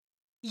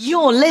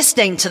You're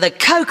listening to the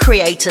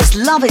Co-Creators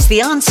Love is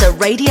the Answer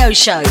radio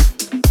show.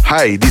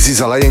 Hi, this is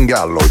Alain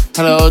Gallo.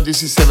 Hello,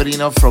 this is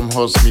Severino from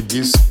Host Me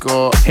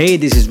Disco. Hey,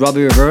 this is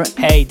Robbie Rivera.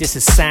 Hey, this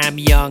is Sam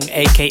Young,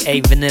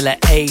 aka Vanilla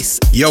Ace.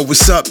 Yo,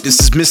 what's up?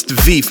 This is Mr.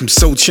 V from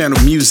Soul Channel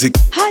Music.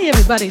 Hi,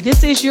 everybody.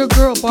 This is your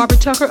girl, Barbara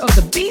Tucker of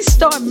the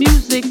B-Star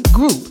Music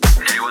Group.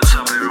 Hey, what's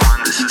up,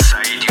 everyone? This is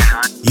Saeed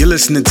Unai. You're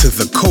listening to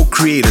the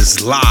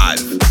Co-Creators live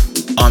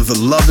on the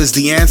Love is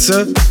the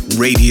Answer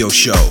radio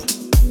show.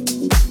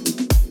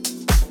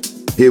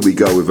 Here we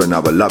go with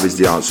another Love is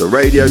the Answer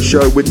radio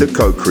show with the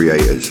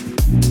Co-Creators.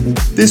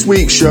 This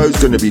week's show is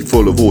going to be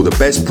full of all the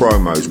best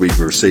promos we've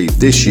received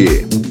this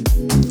year.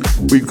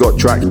 We've got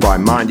tracks by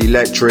Mind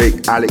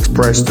Electric, Alex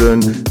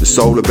Preston, the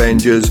Soul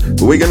Avengers,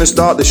 but we're going to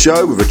start the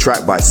show with a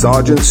track by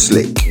Sergeant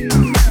Slick.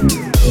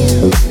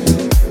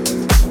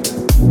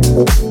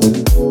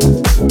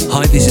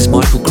 Hi, this is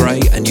Michael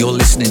Gray and you're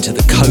listening to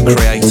the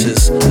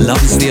Co-Creators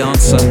Love is the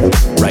Answer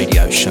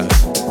radio show.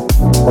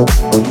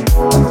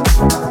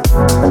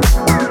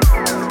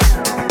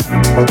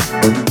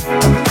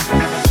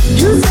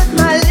 You set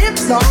my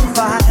lips on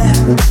fire.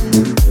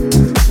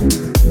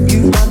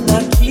 You are the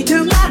key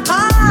to my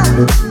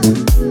heart.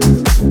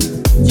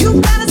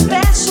 You got a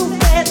special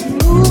way to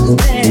move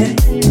me.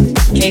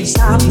 Can't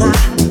stop now.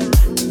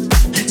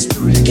 Let's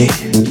do it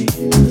again.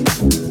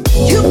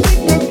 You keep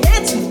me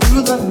dancing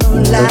through the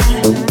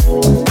moonlight.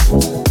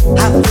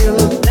 I feel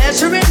the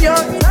pleasure in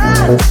your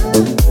touch.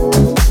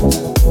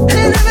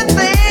 And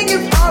everything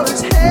you've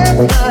always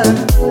had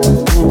done.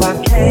 Oh, I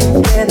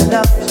can't get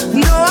enough.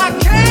 No, I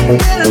can't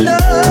get enough.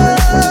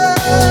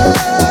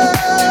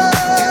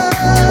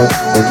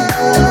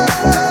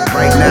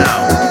 Right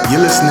now,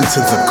 you're listening to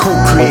the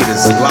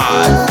Co-Creators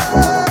live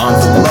on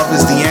the Love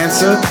is the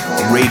Answer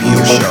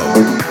radio show.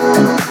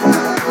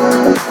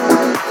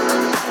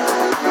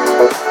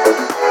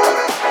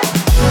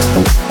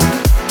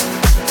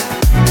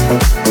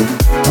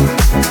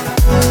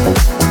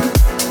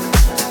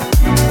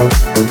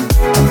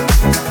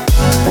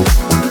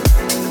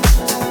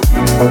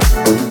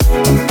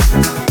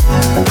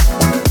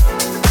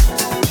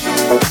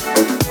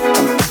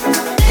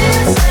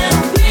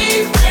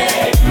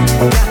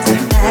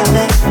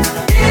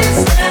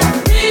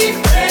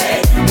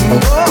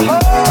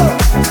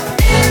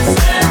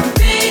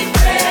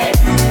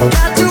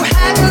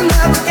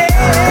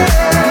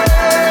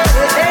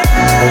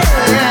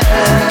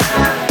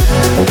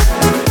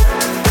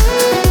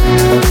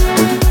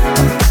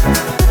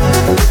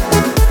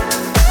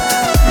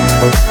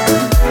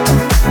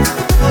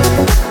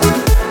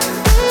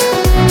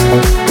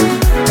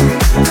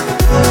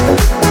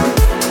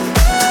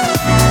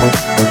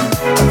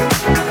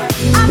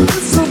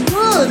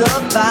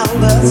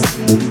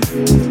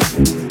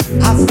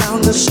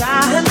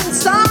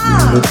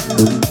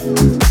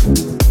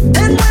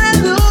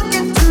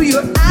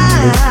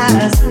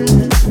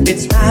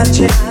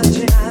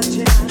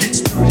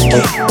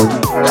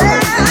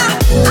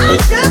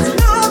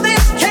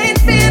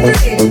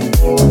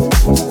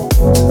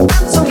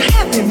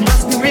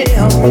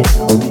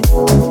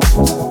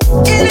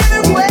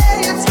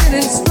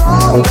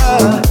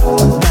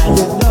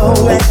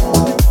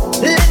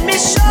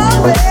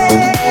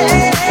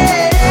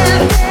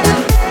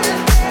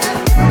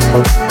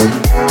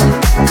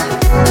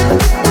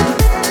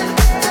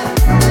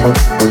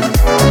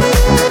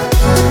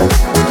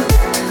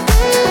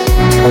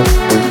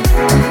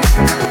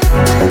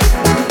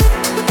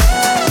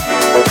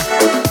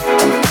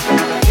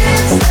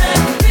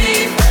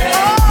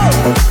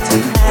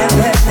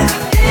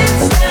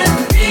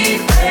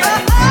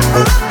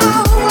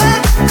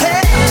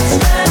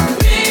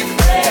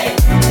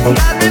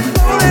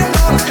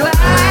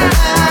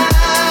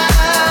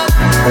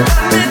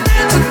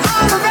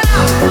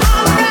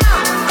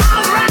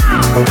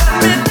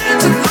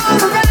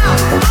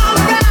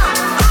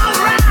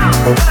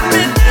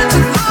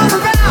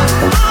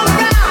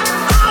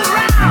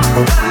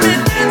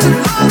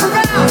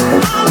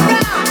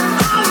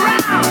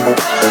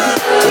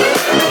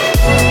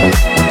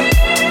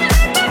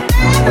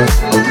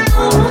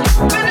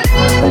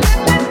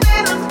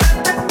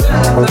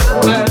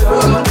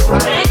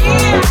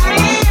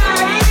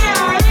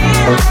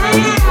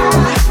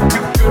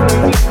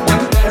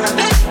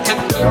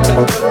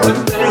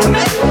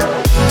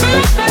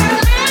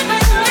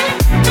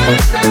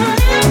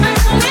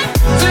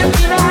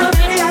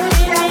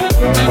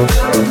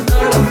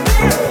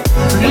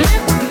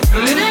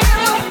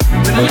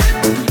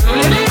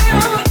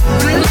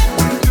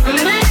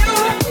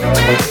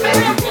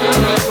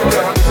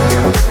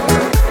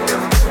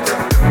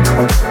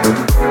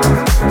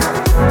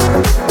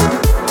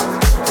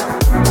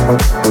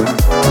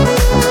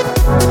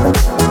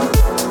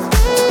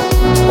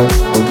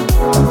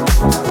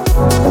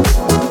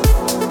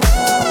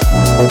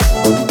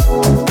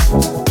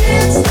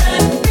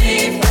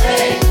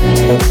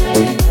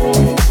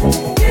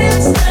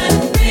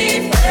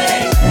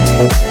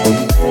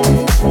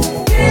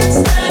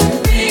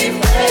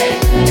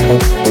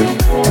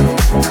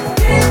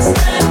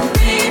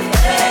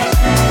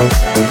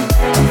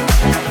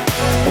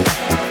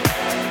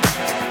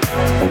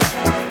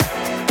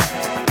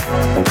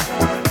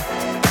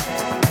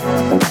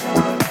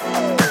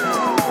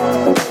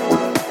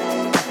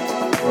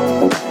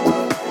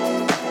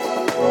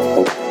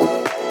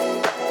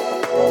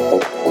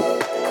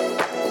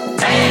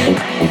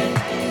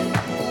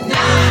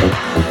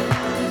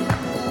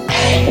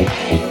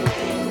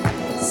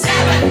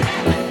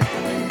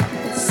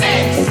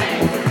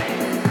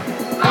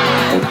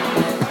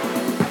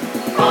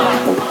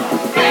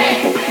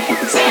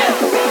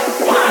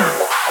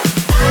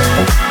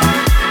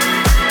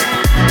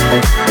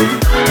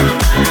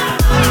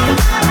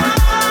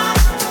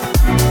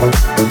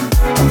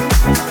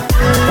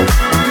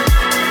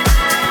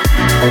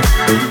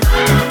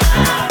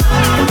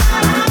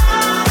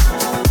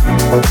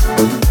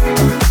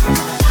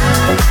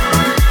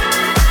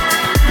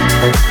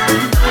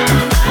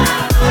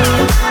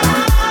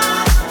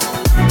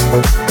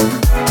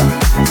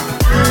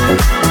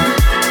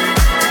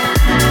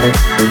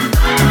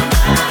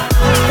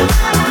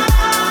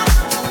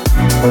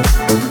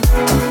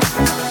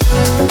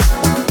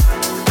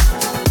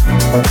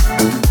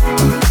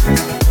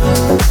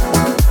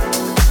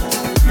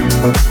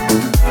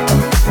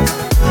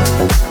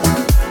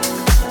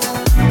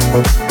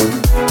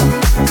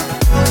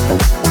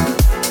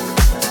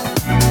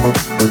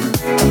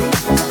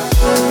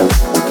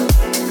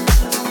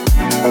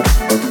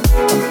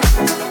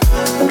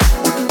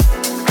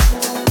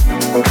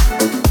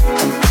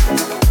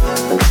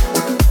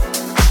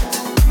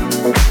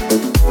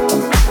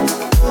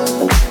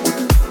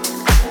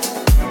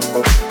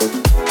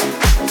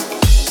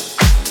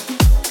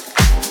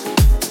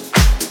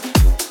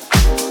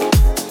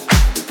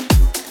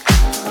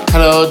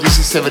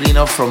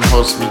 Severino from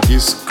Host Me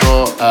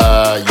Disco.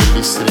 You're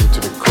listening to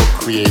the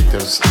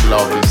co-creators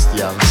Love is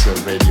the Answer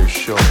radio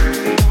show.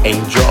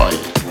 Enjoy!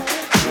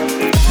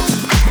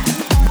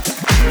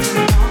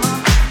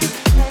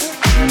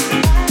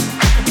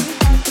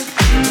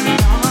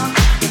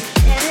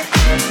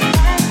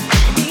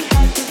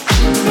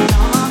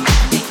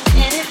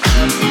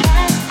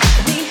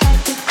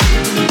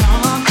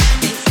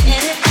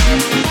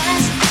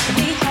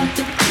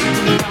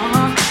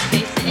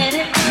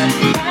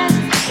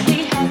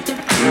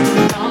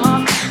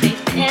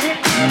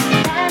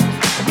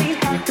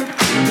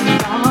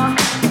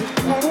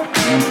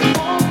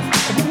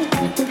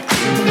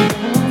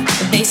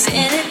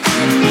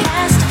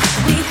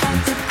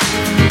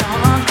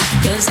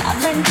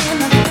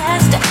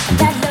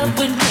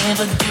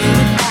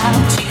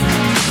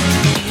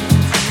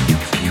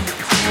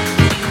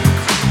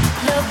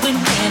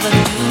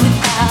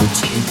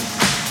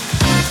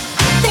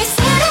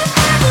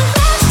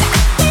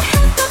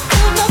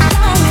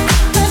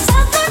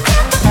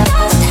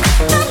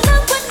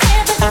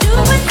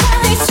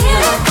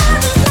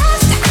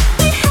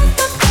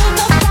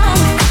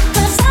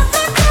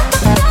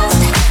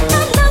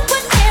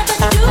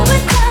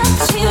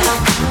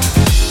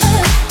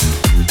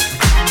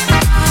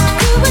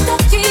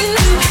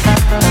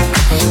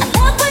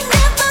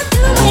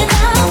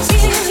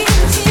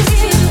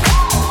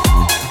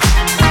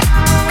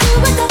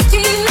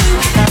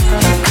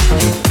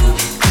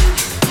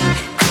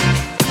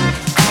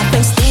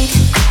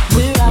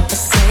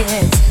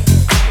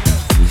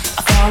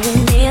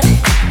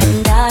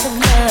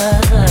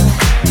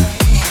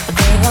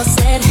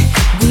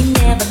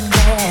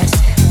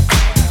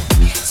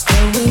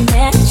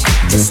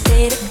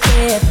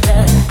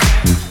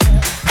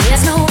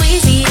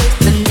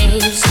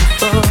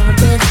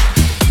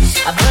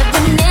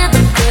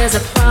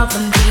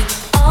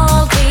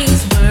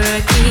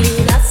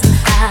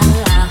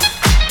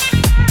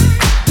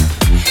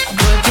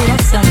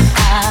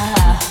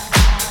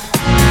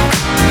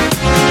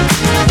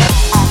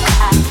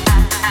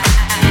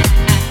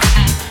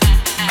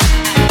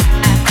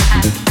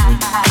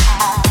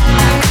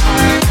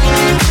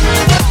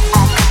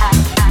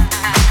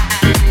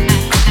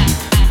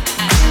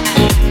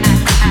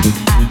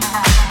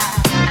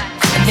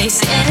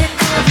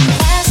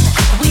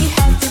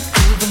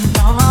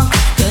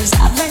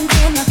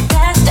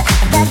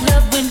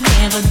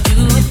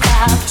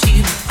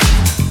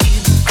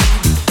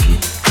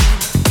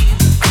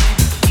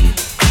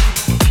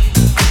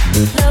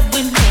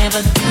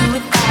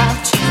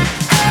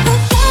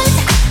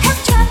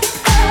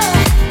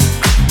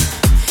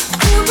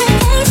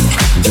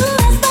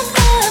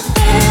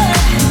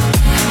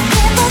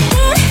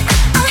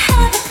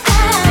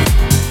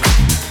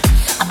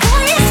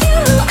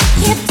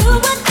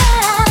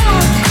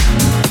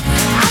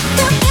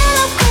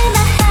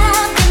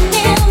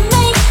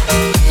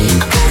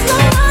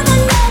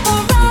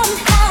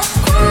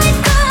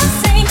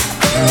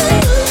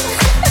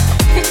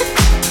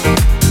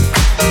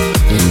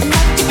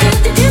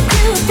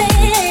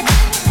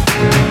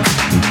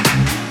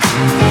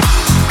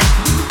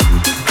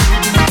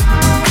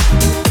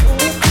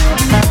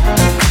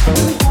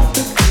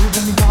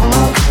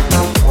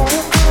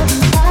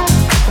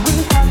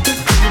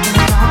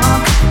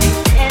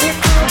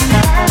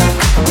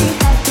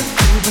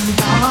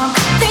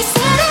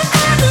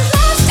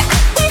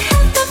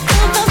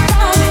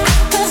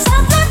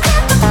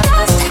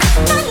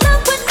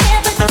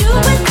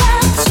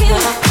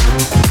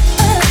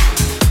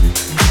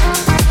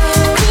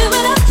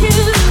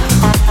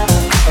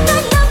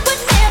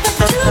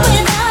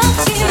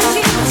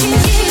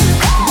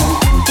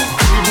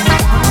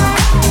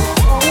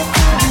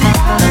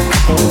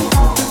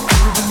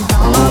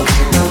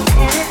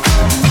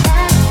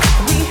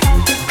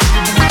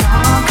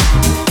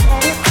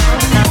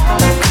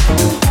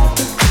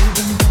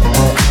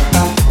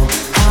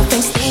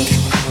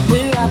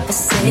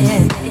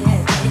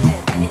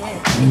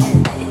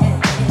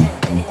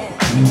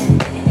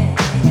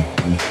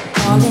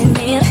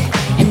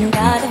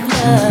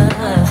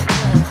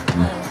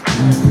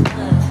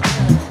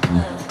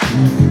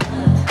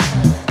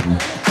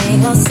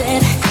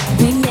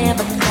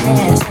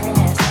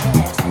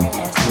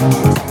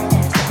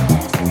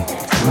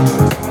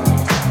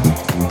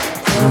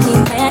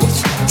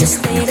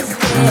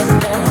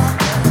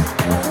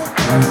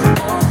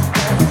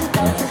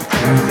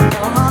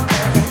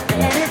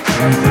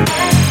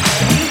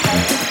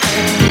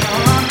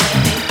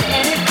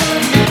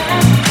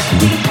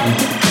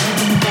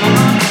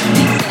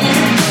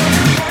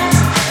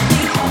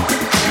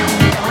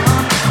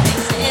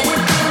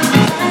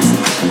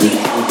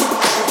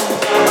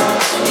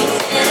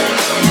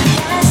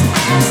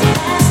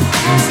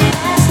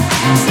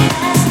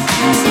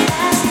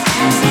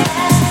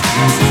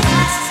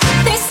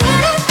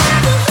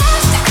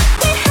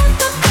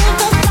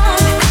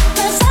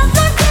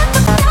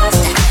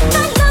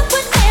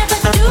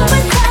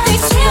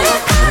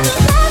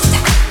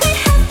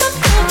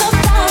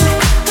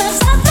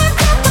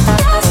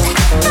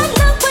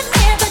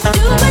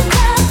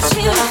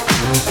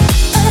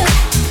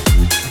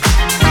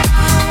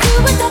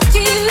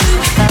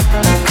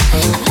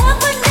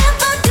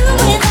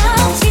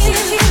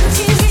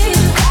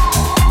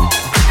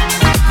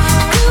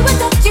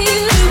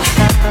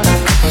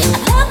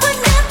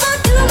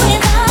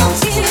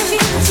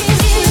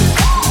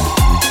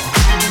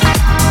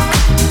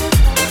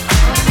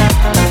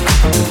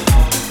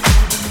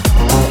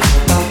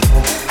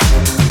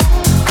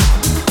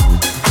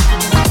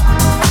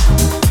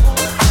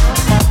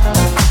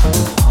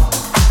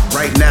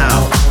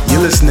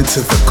 to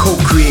the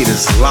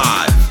Co-Creators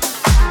Live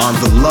on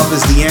the Love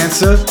is the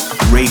Answer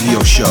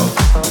radio show.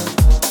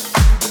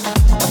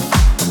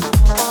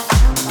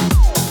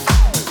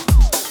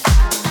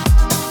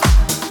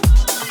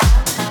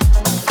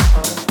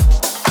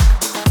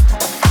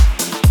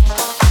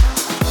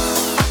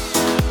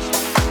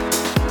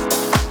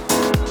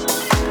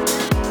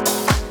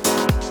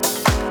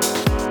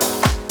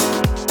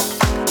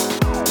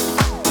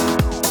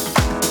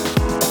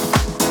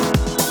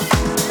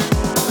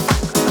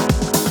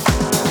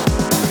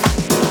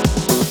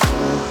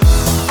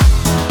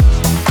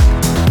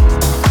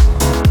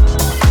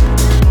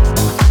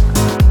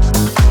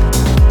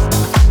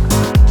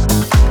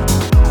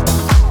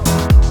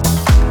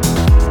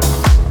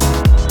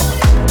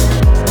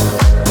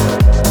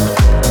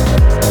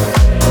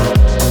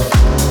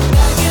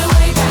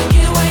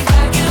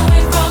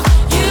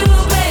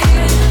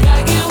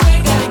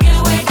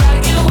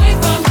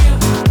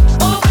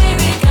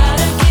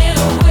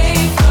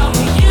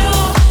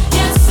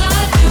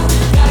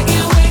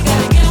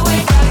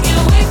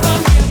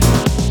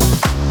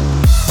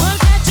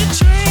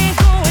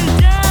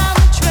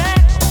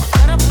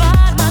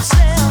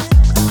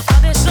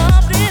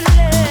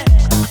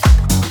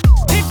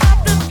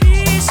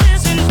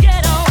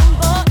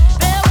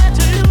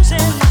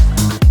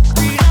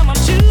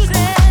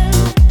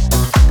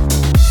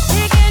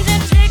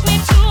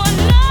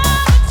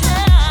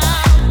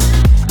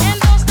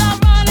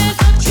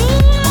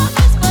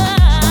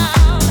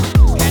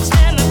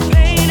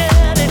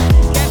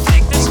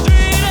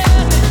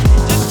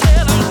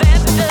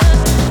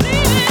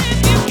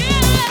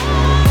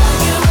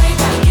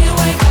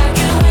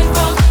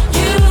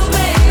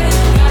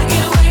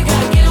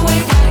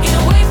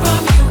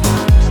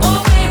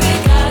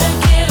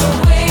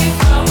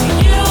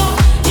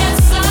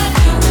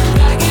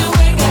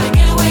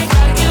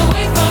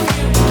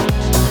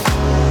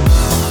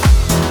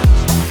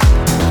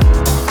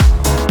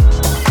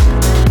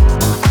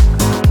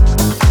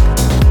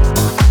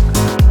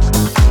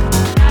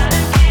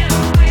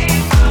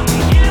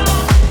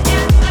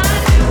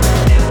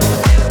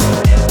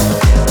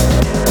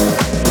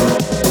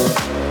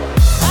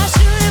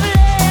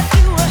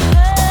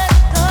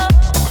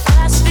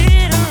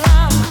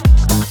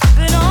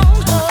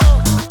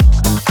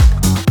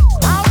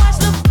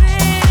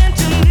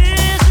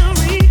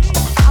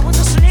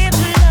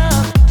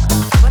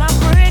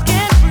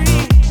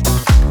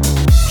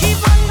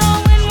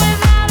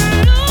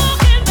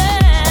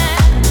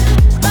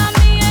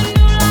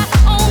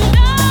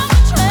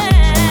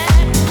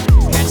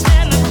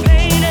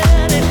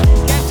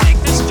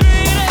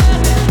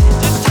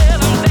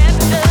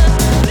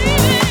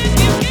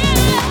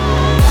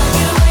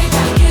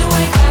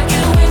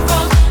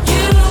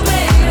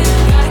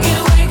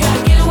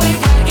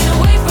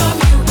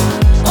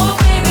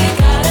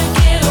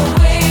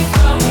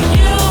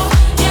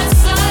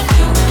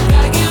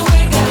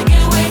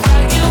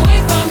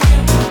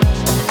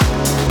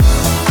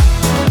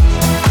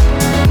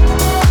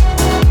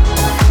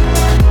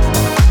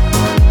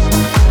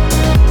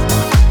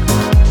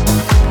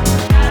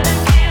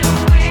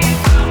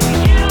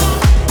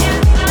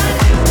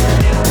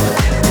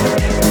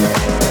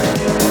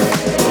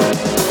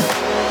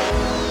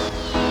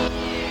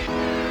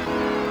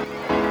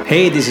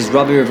 Hey, this is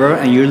Robbie Rivera,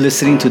 and you're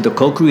listening to the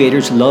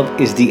Co-Creators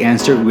Love is the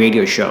Answer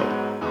radio show.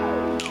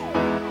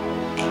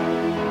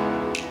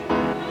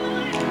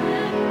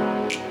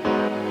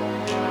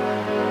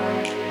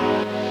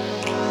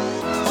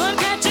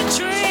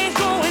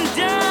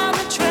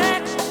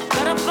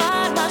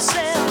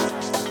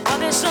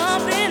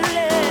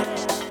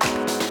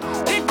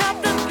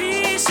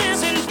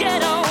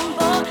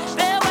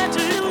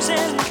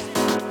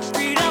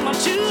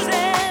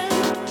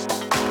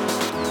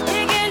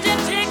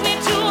 Take me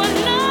to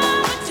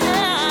another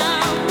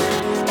town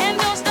and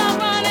don't stop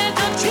running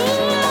the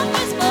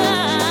truth.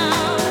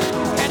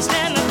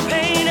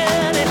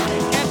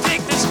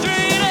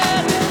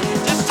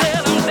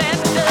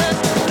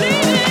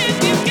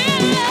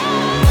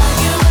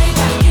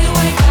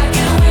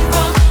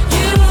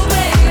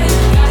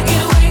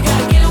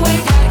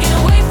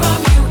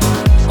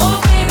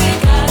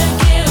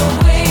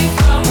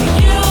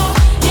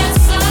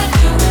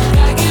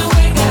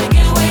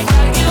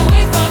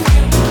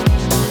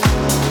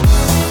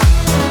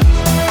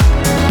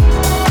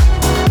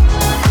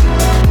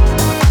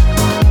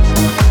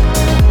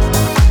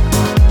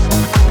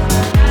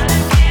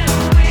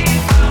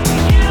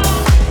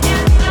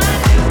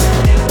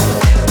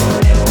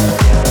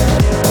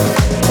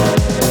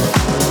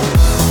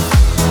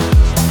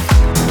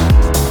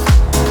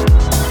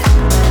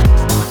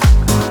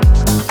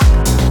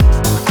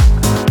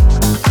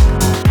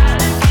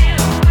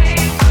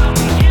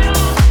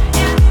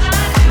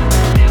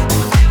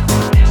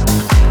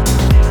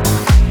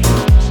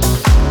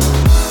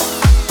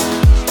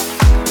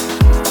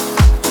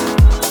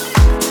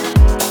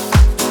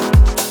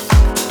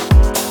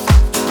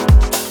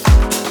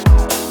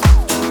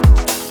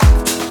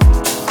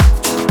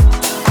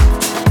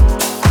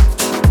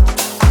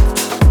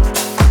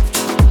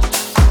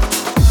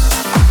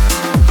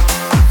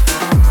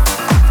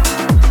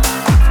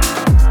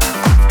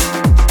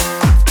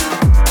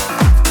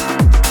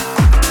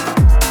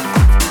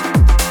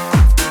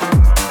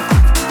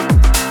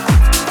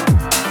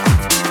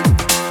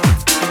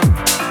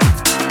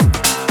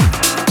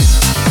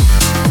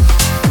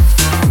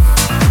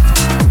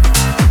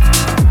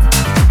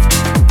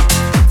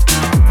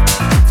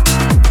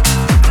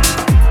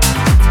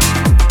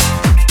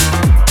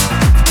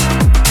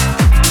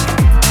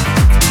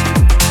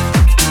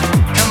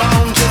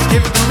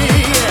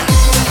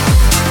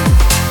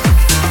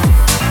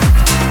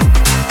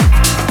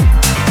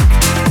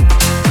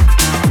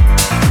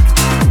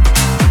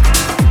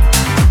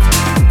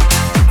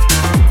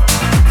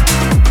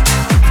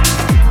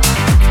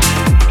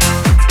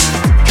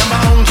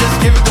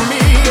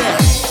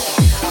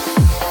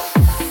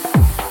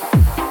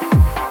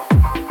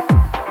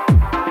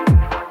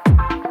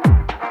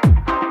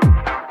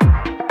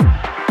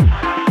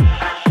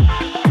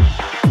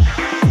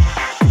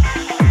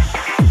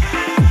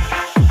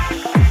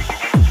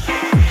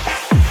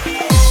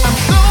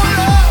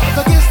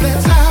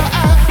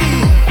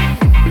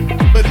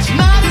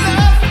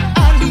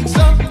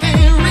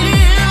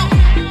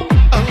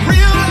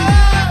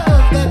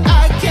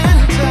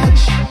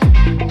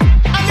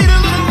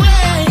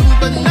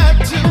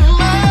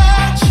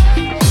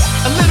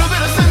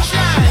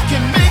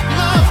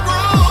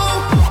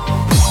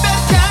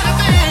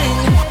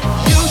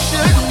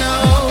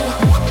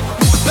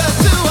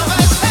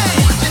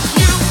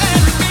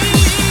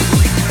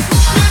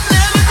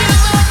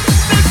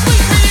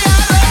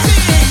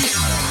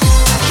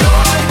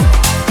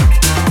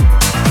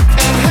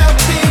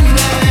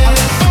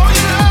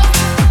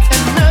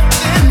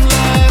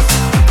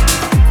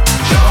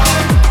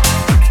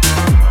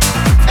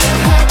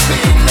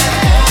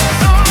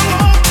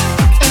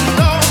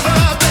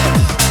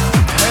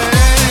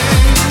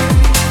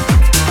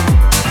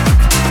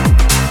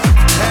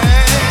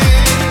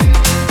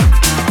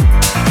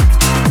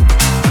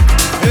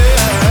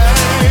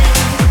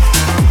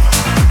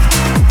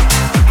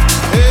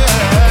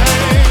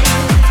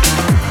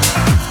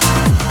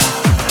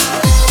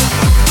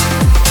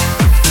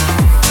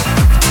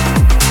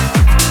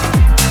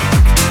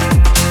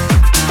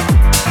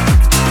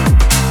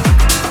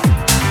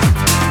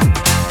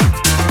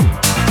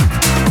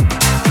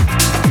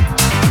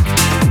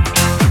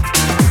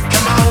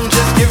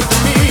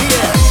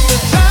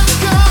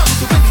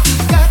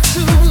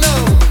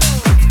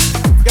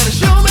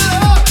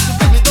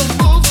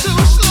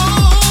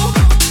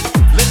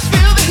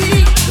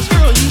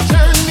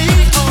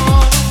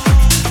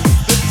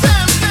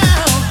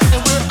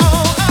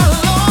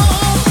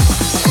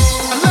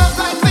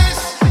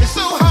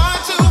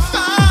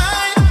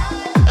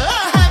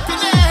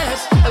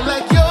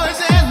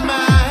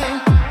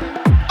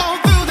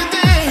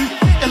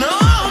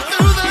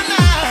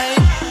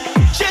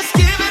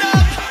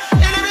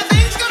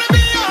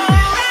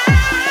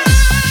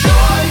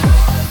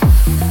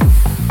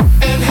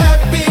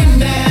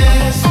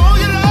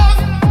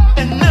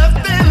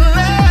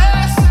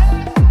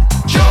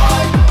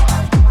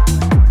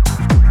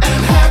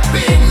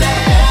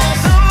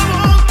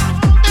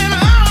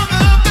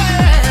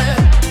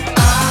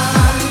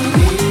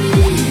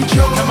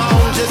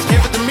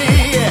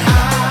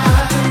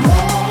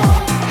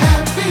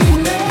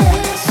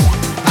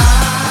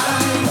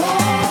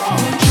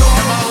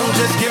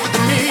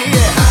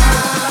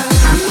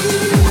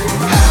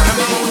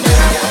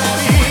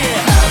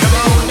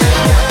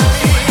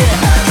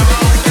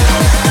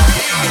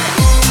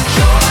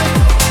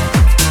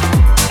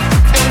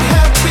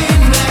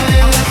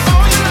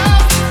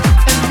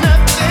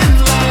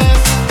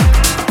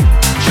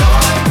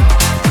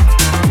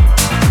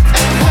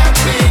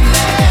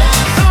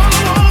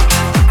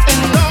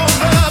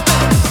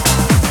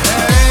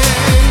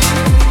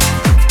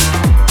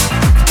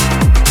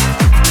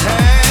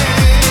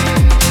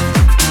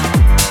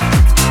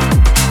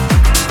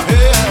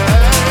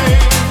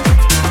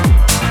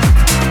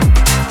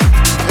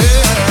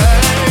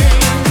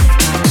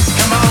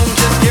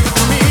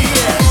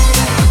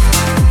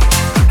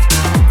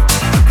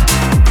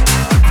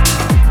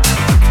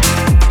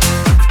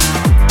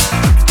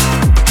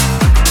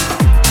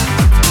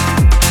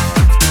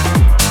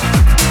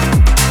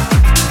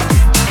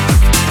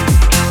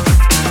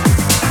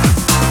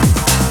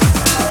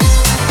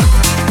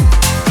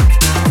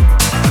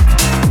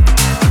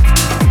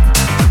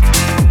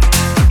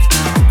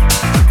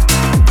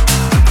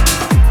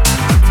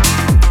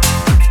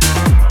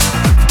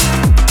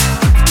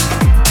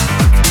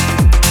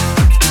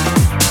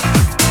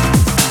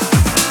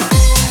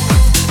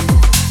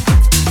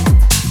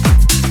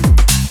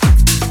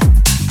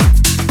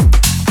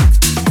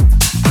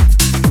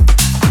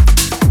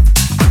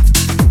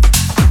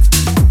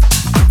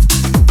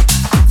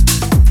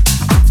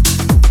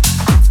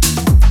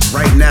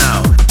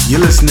 You're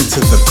listening to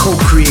the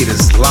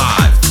Co-Creators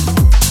live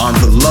on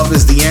the Love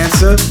is the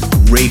Answer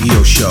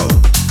radio show.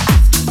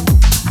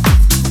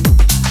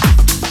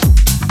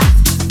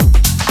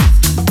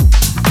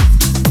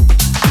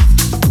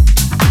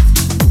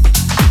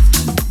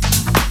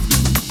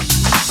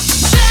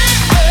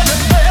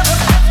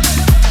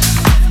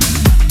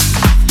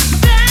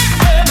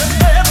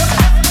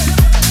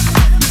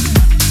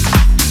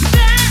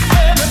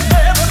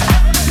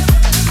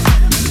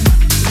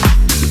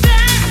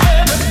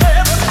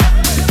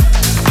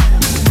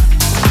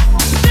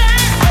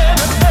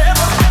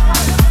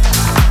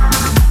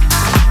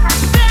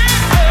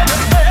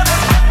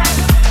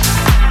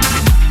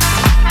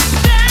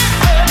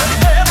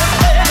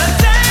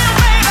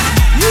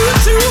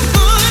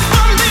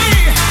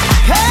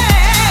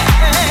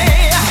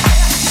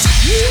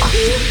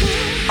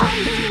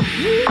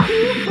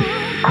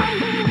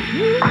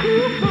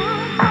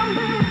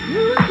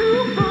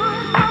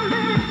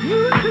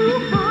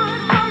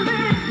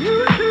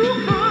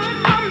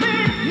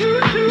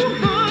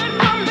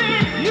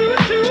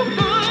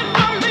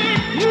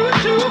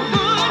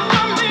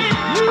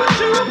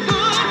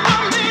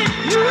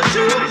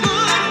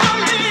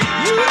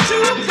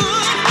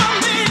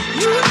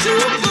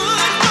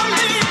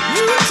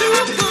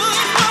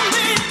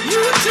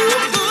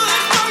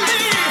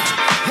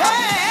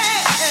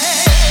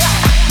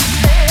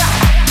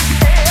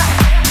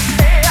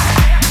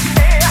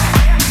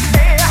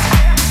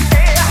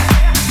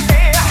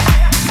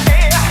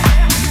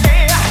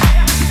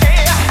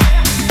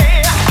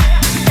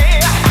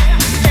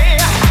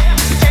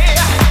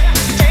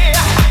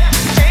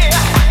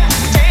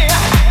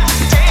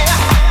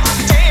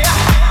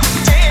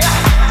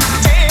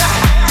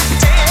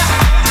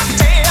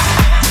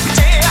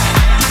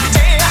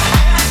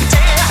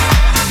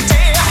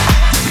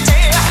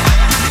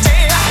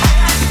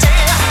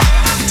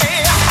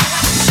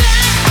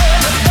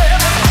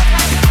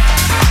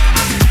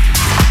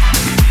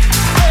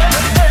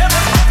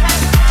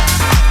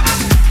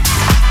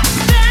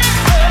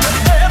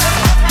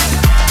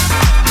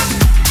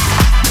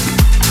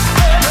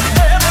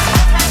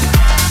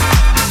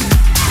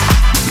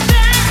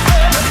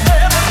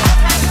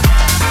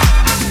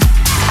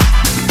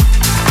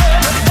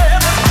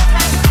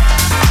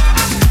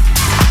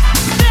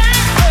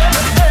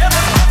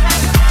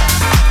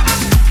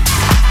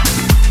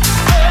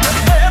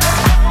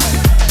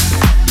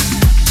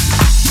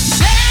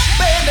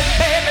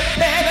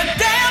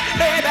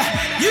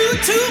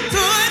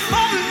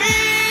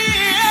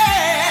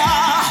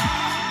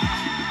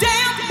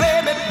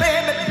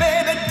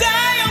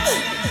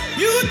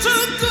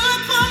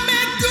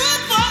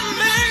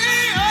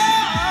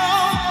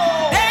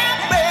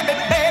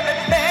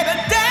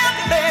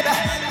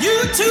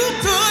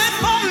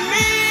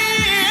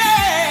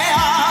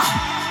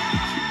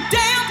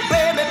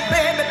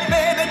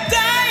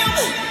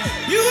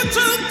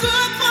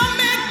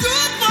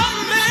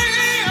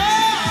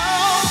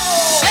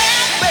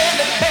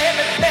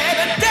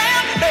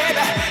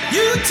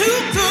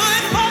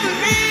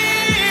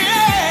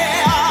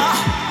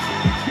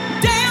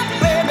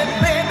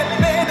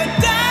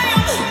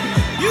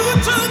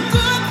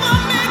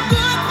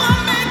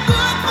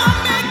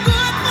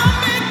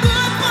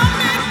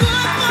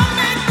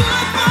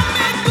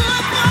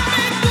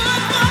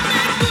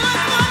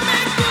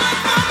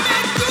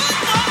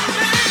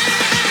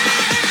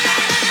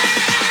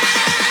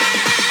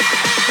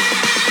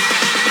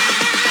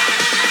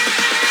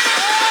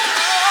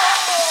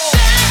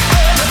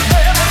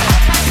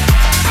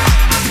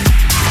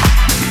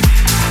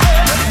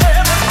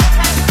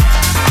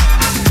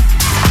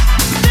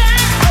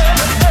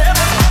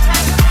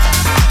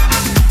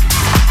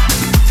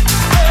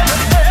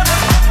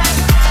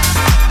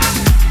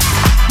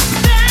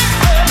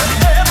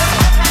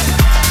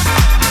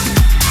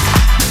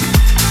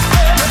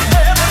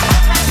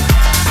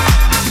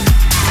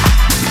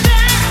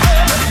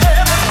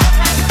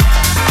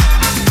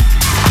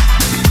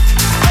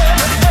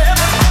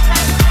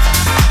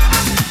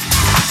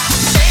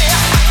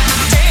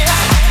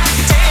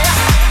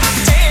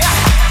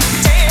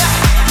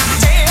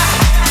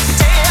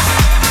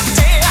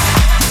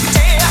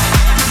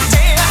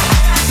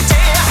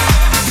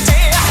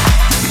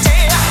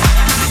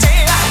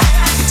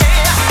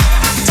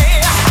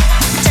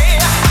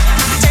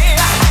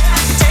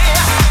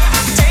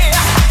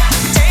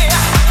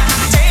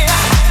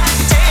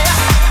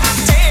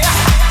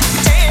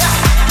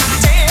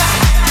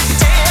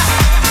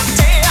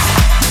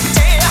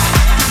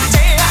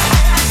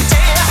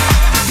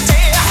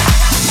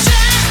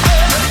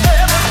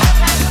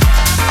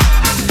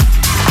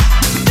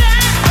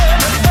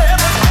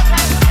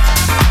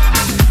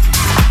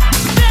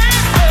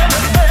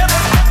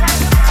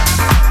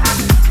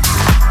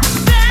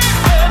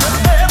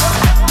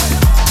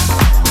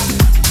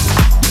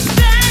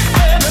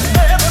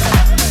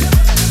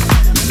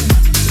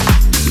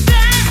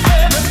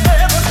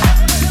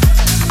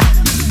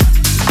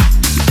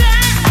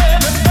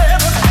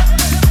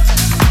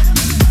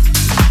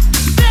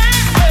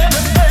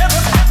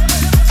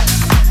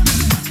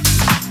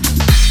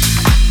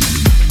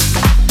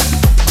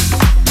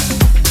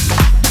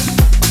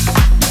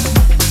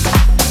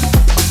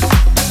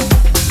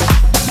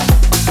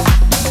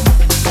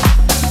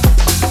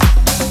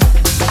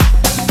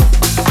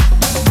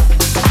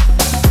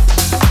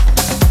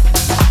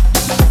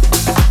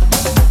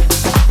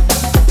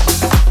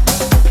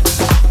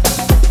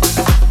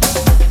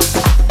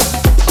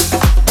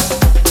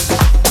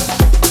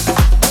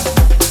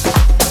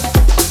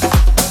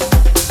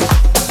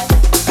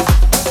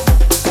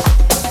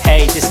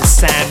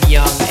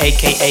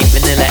 aka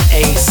Vanilla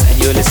Ace,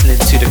 and you're listening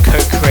to the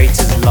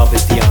Co-Creators Love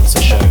is the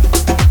Answer show.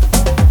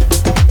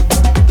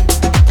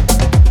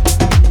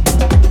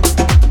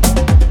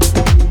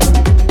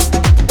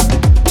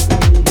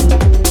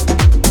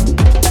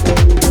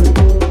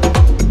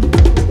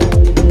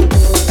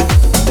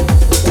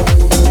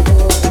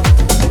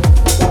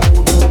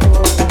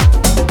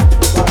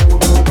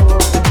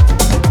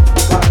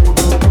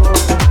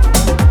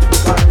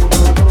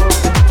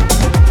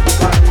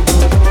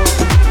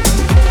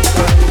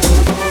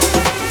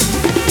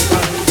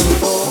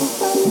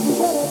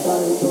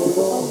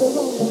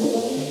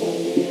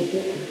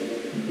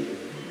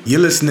 You're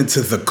listening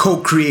to the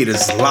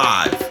Co-Creators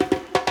live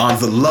on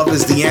the Love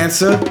is the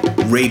Answer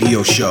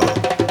radio show.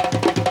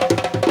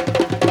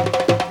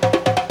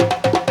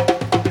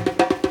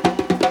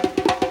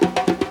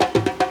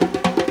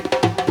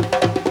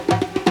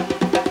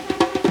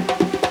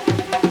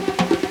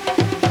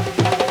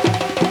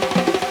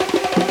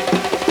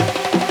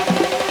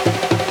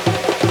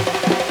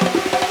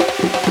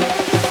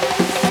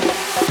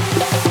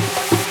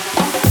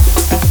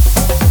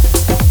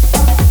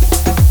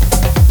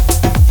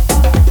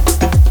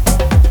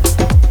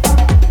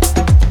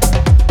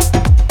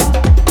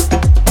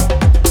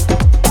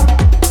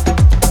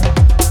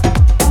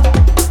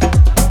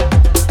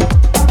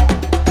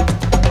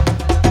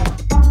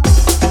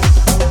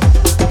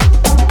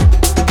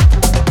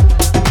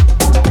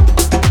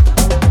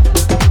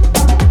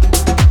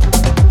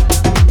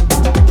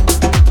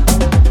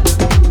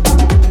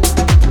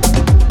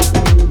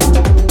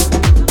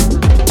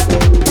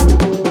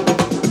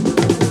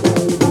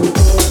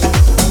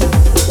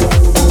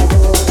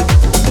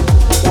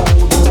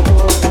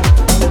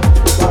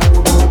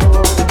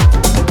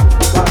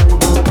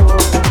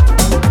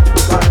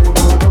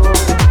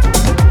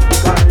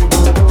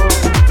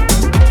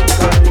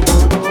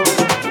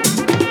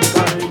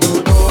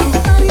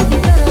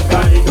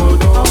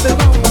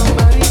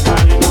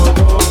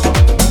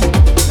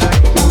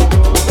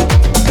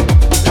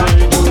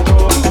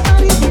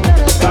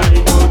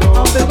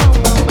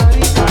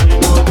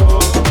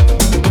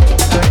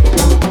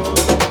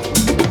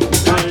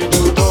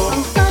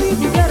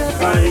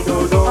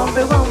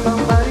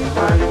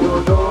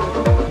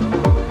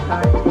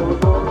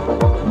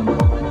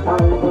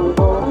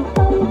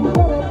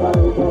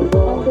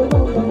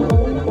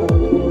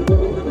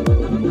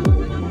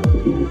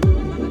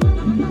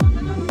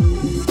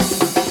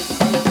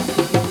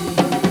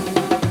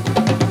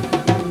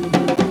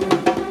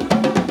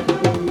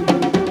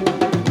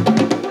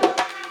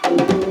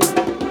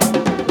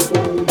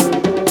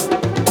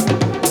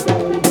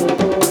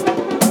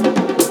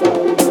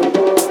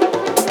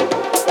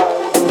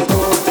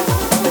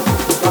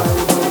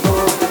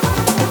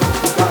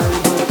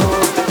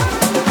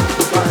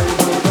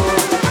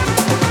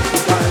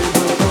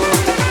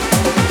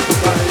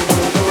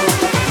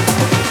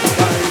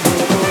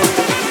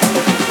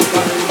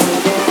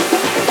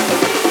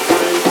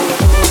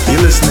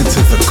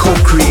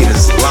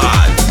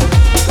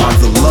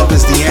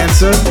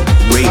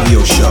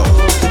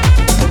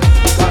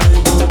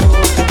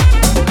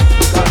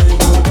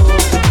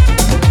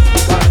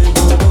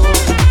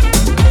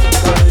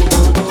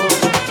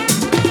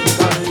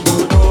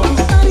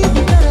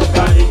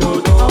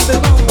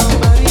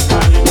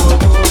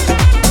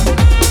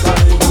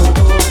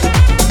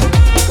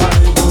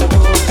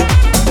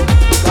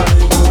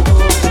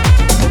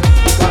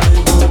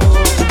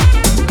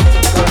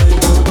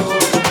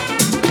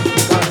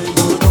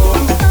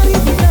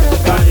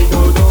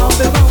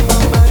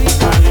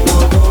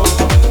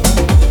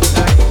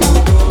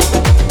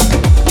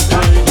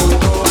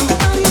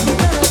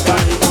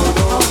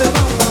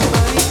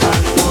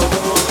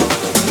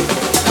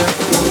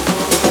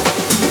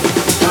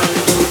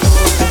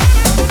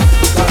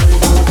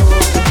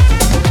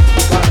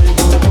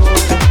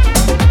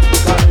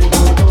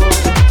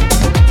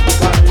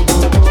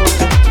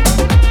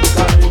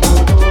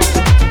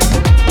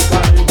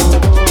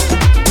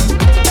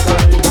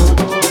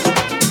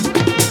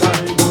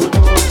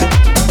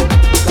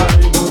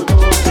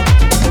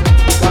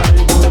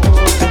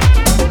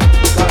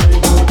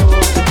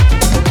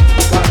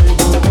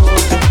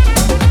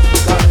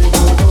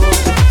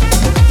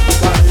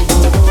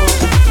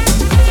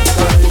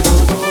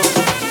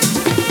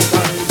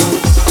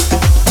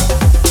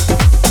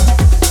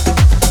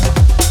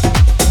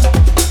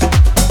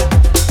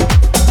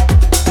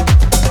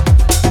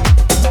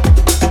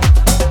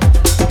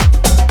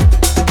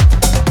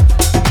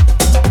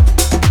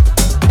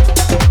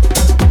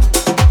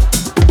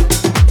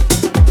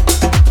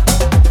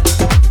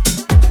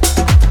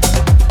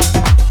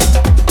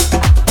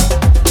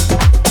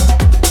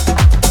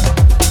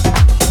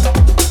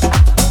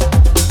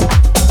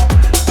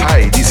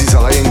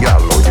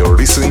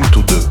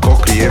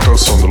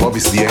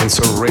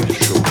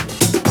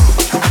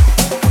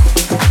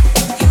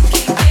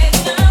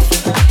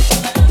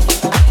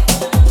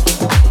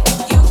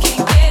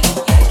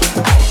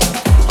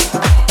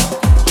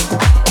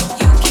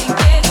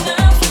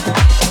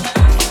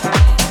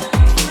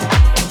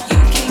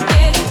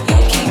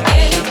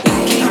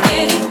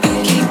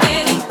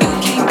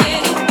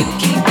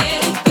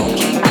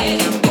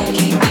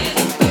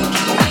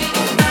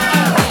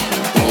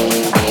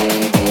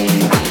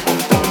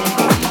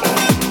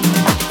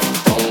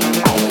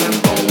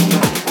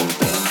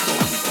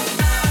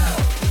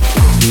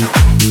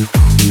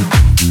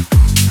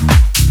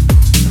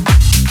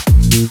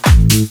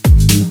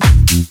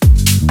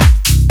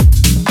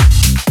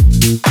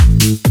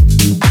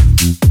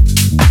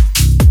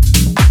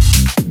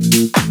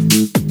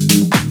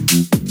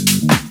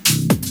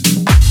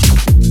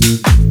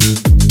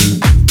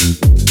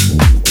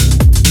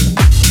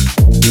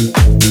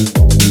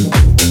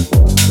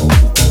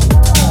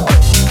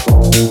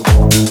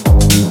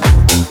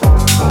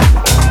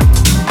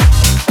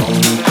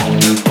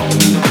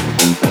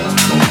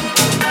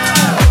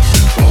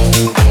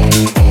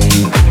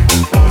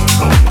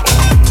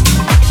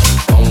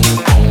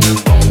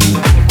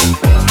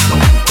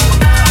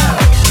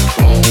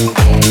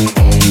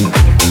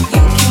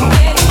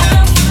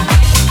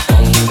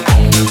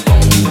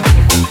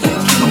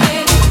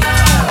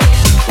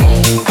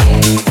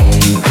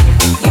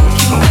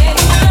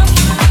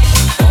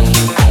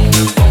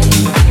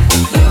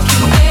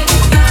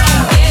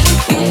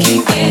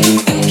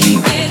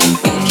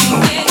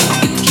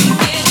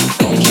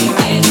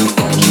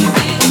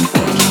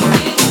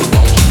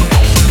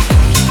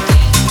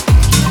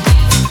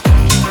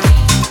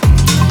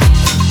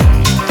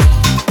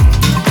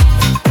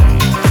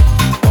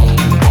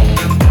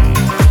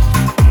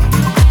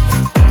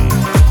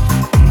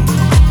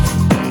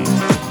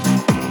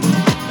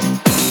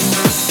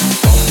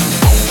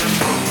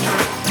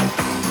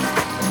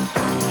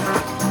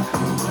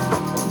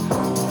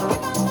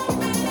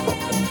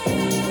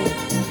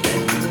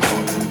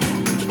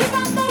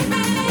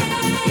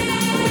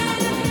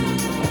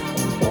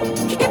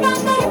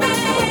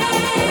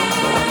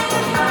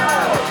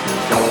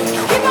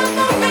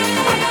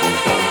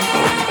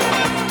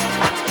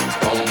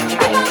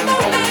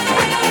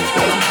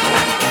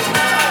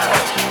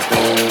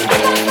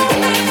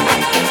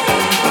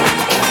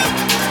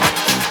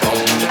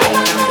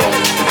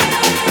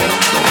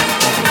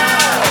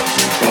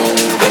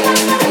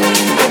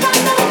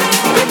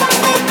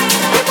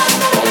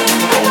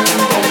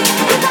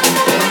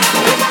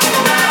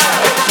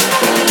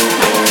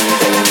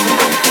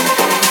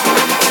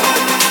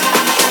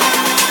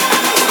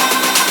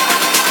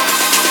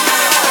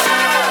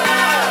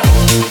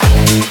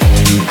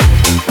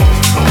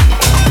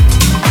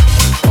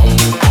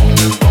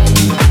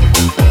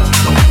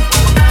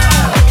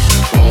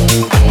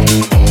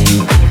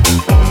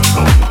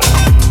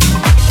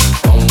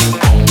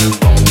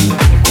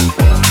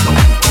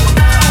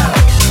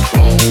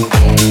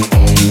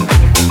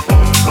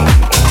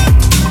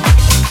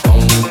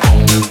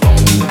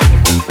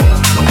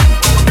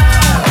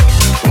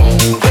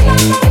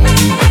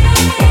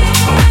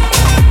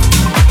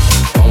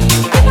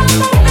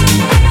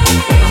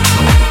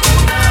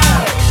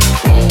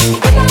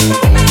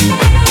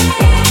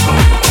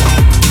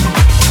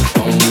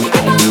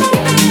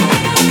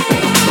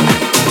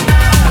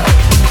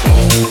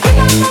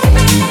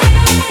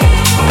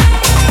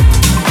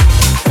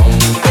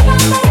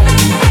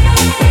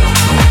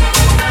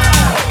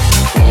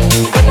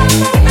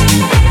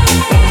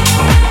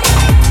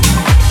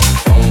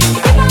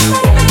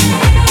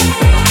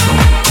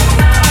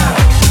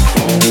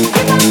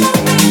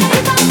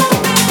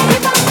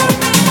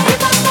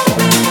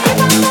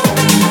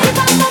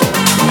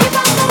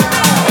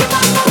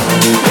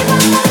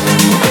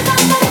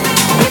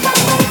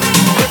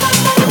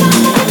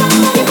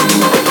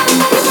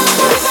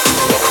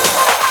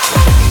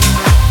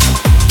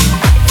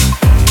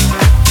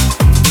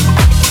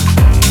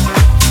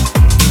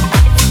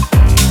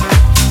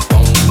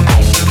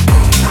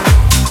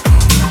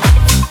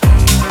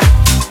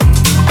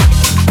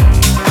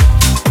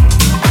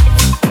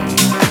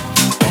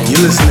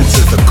 listening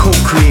to the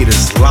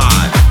Co-Creators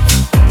live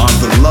on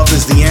the Love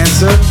is the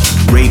Answer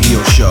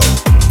radio show.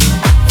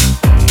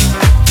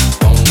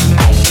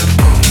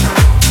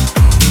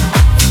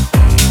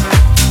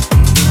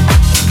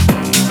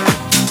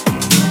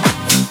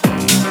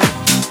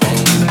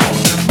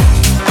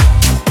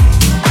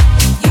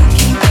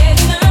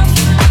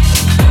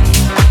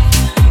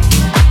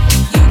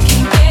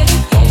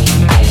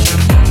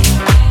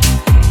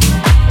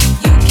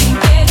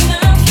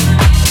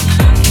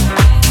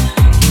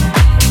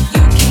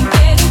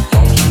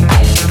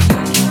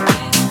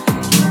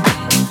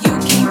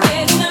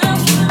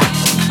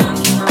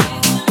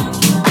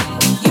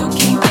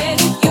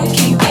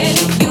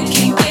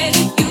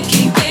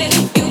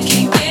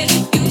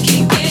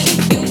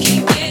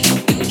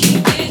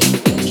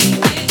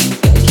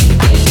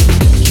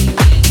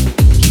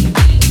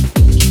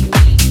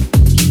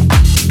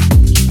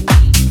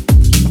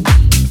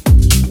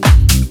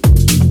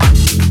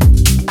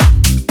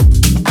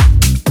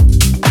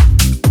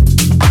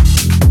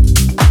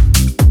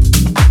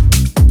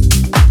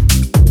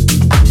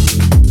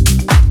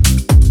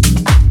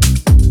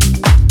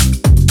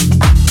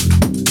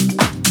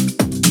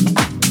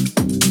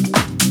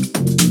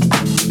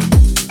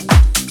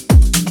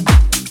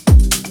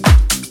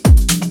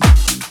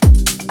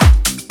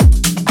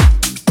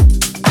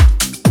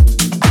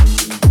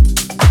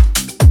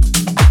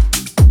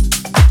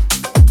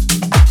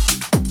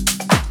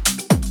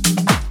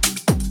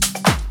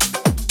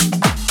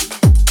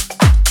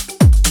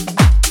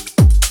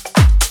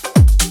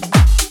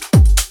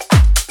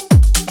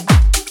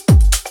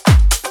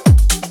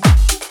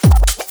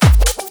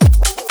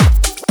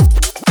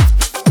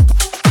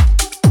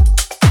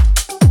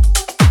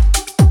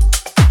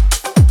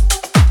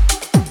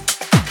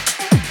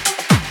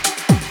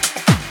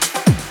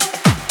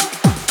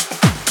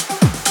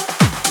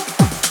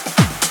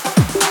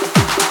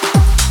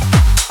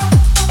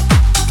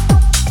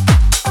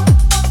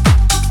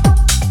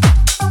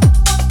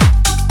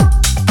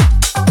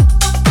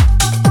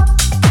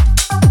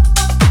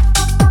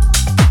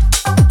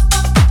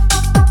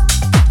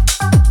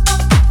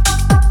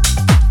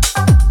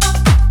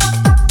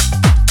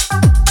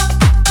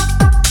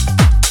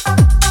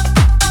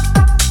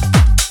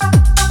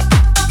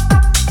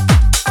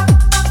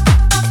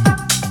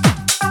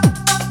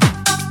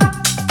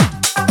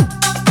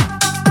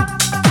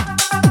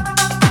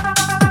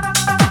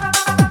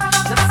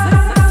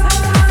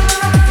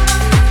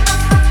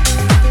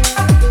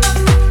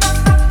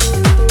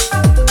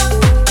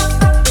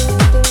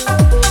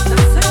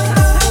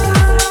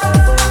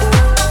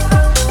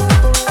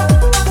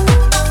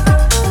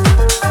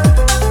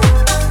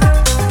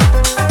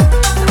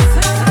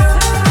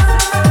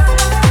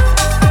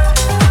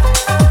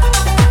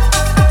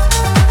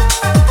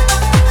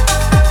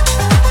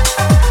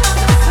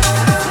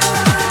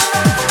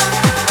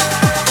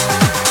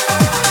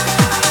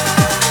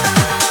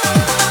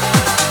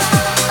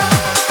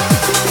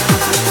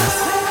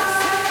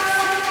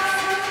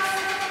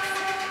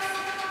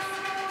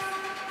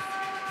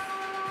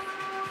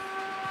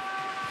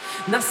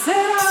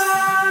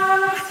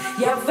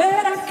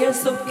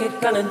 eso que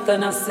calenta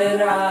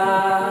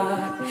nacerá,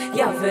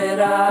 ya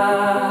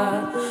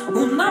verá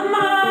una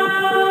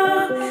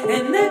más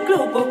en el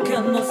globo que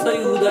nos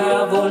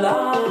ayuda a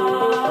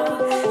volar,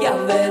 ya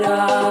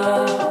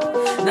verá,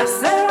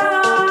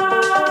 nacerá,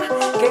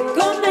 que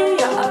con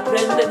ella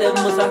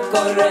aprenderemos a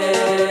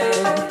correr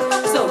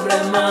sobre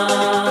el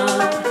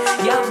mar,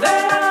 ya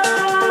verá,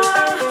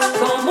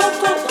 como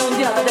todo un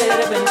día de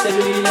repente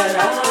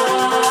brillará,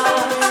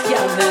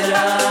 ya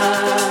verá.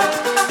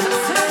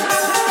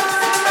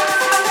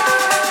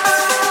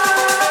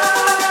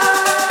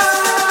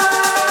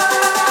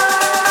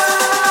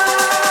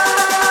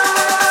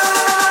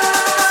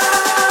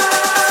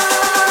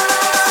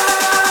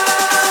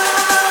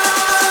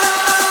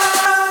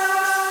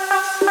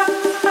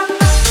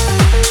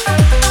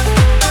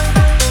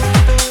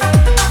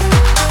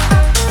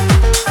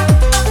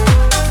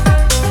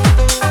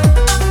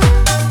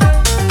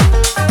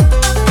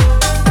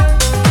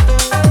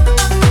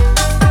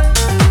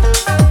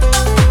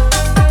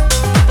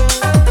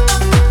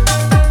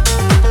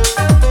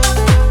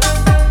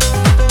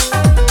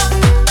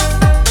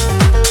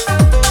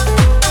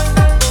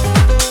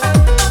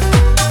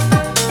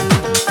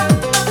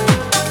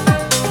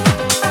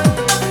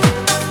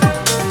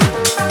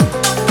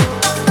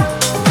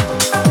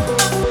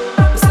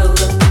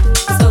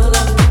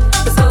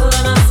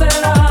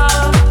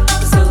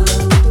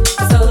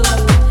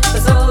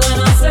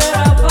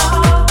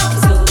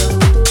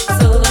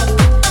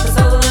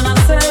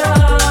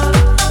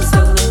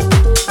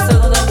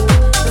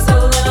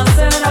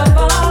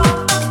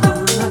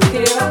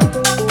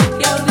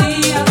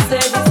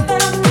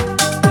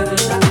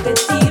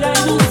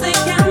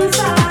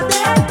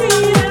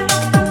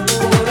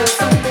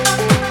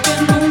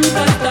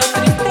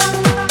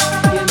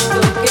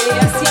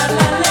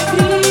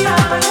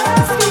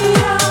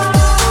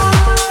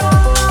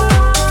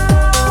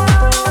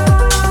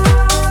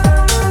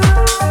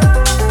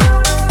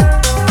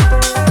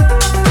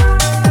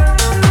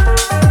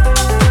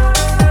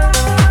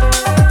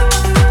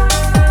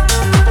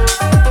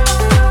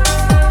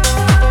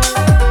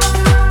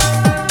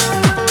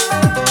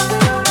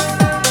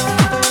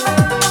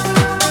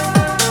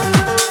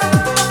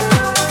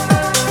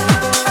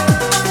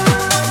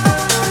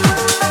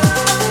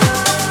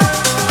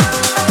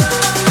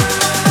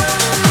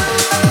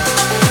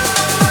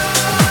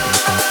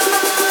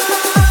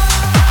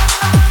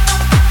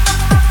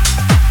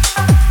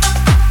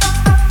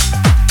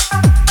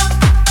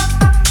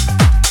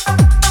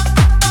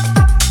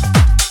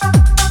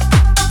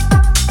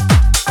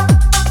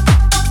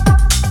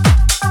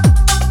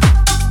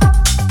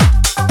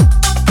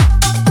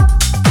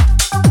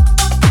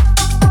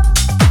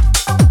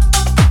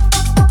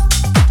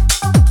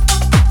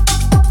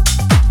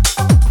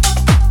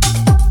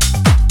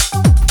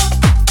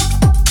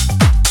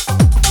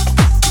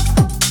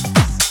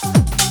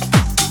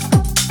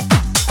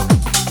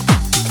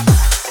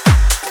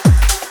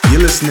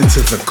 Listening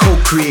to the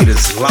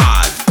Co-Creators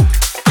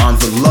live on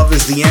the Love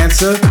is the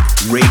Answer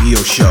radio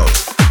show.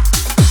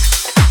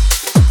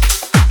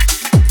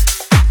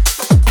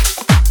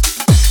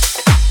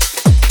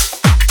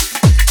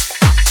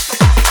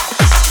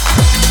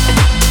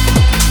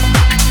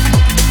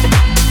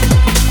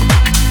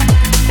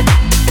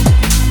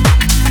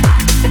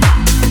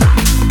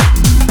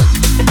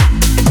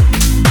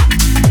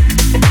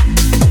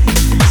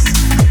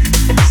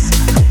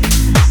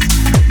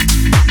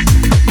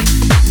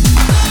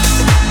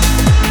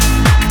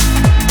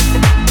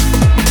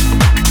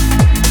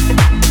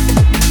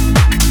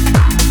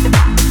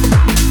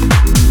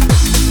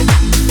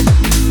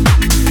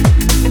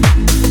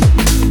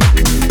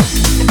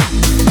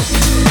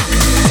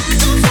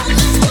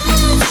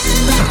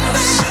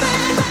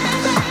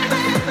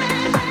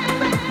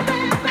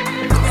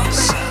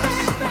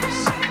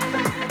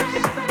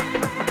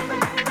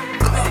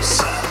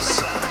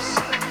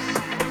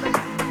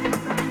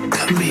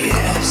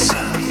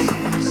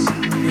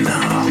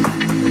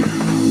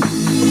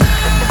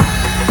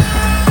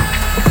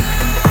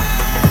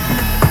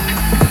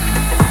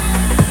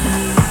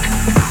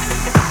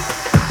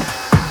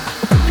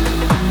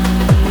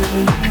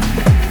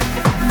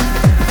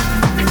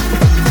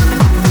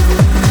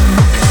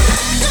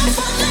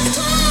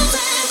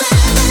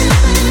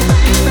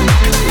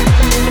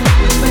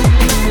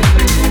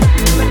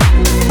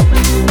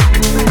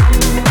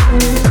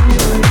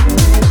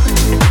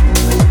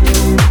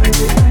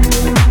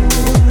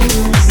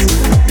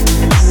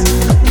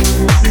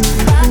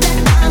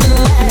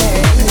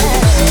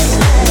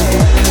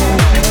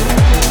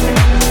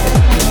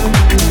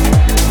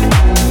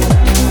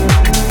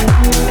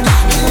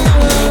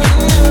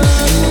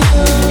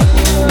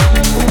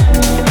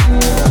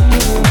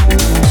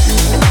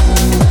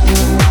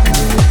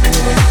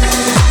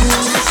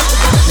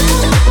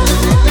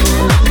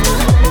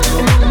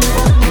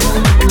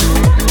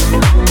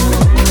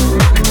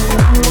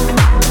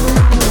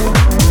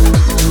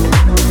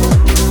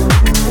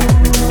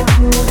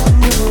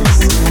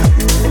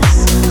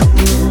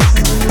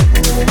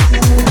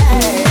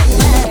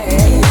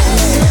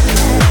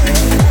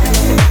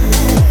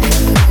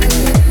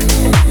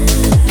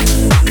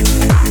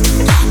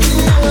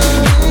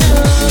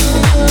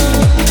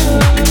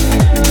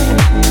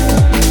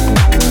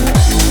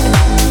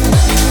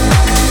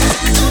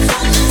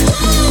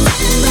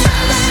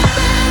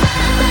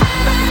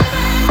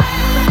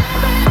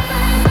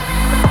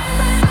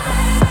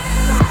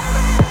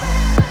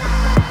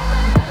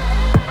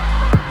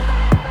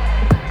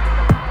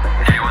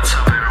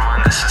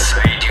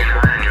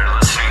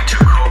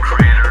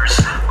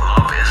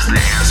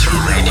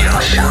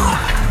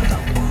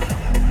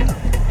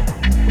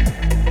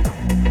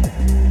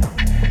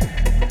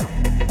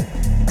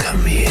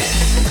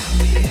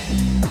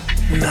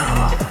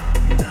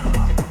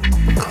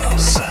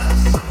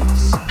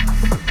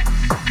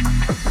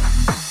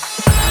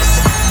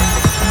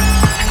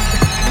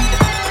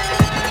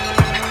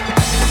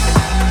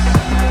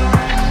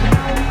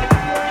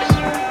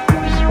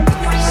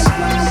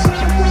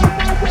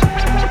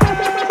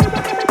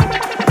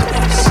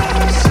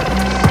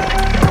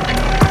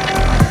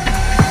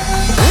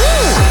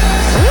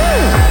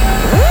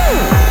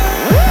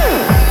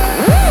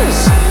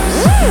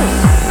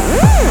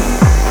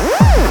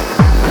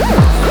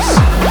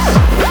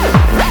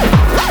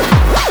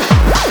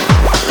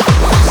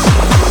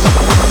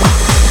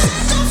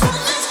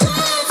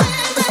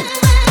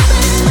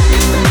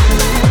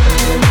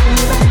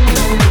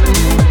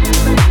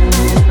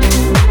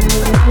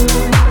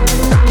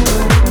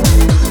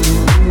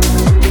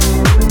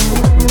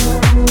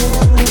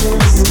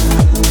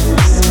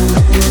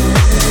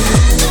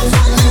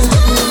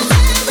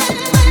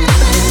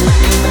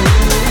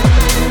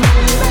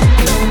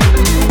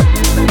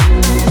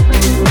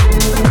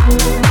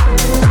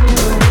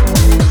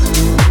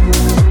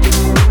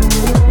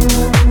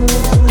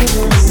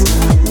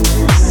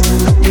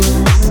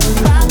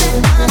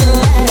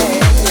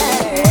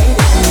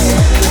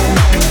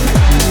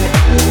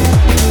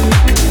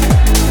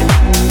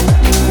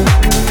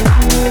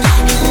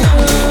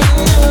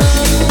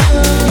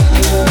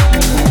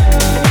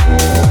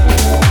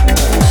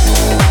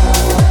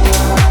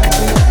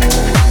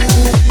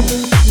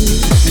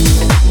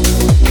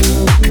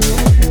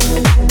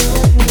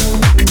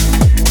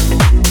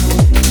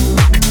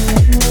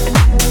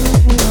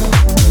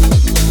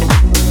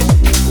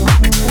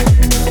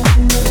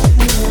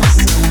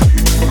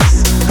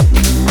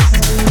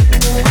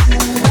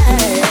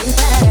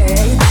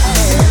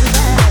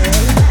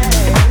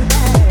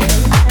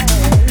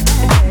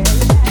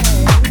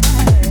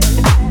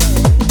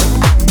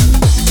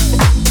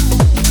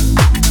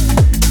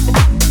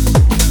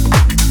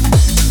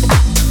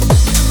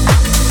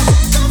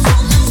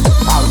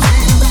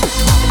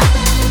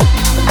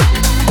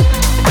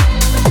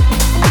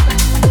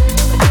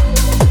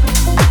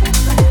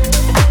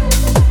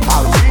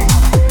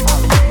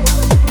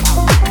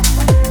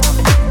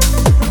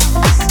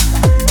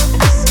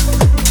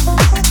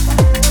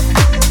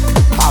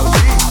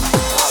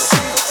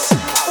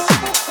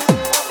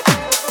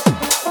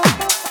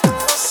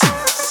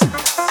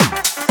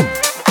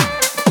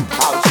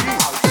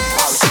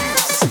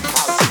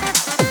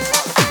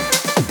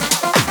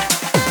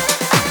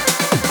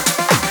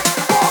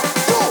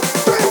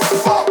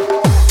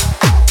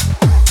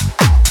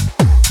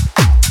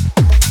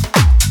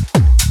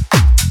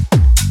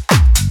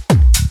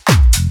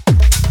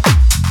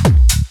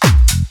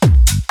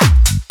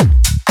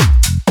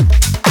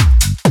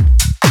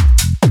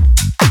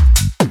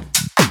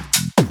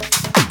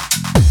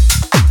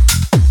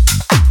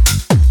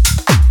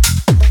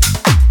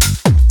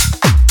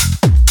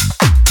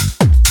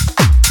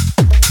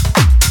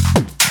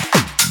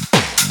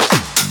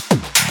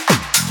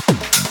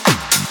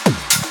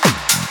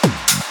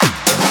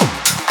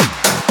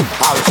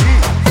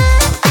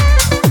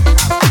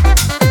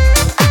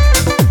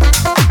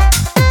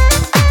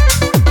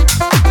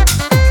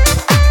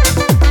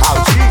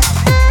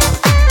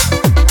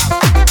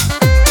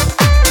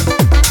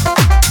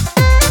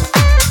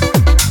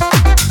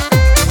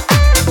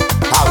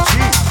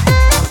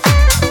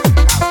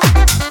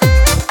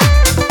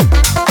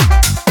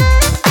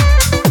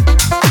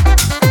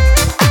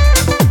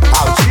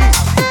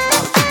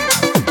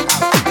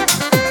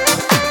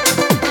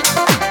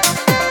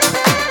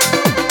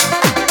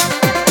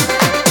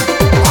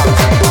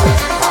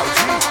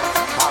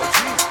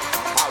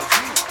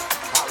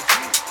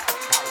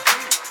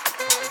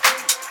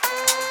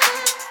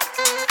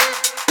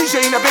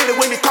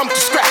 when it comes to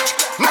scratch.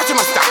 Matching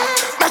my style,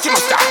 matching my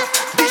style.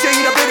 DJ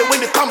ain't a better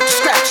when it comes to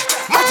scratch.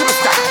 Matching my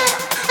style.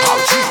 Oh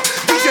gee,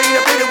 DJ ain't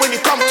a better when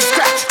it comes to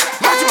scratch.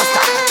 Matching my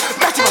style,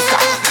 matching my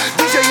style.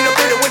 DJ ain't a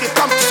better when it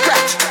comes to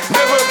scratch.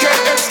 Never can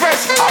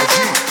express. Oh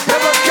gee,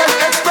 never can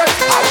express.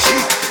 Oh gee,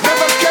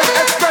 never can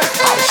express.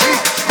 Oh gee,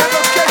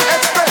 never can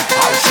express.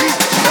 Oh gee,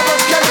 never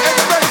can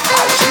express.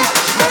 Oh gee,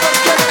 never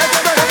can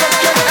express.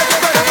 Never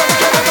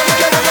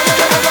can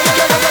express. Never can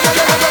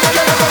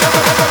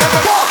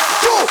express.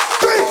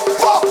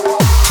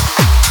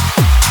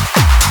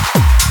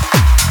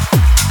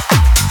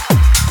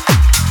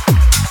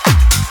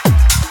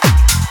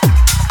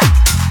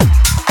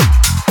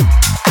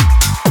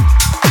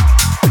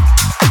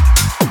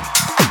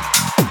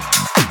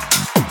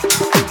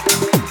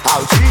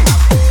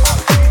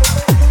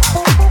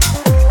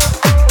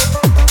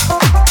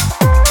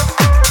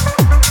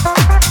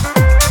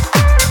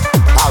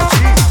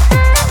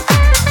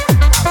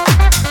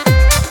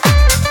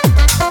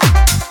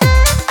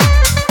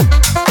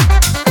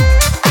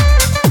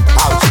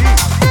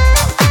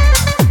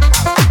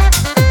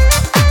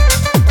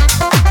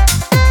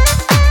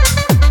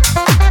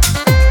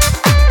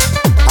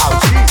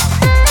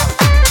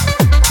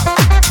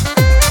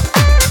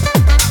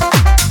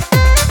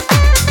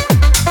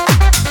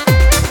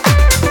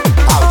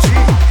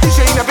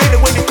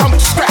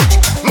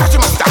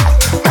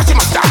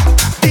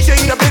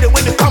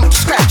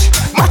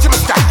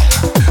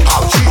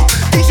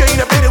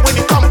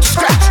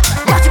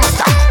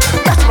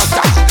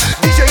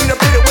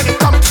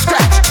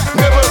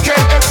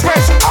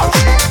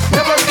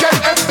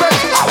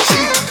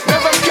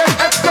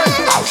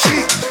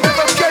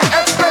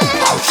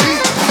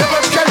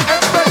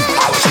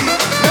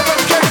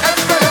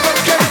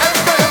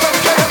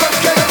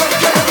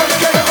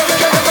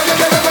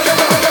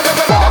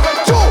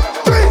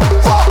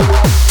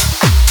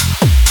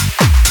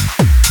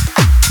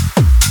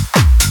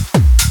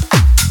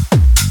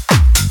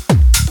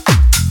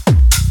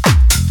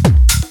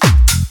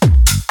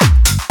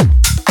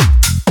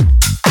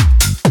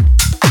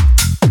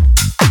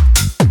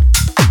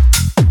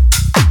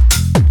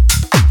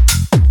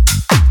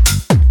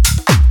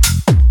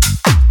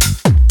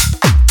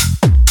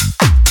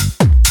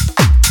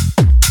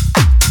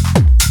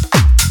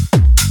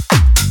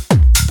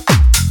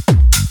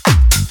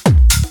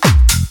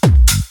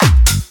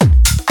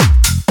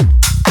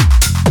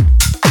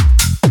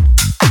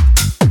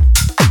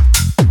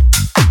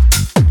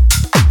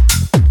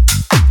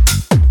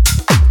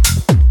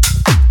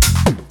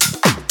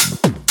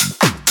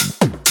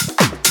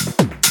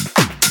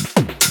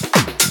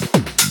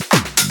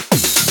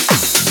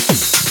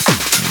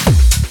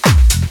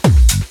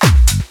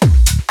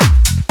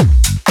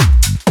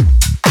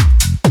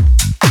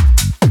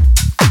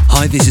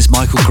 This is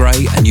Michael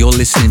Gray, and you're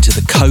listening to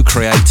the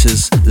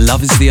Co-Creators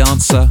Love is the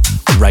Answer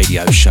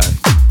radio show.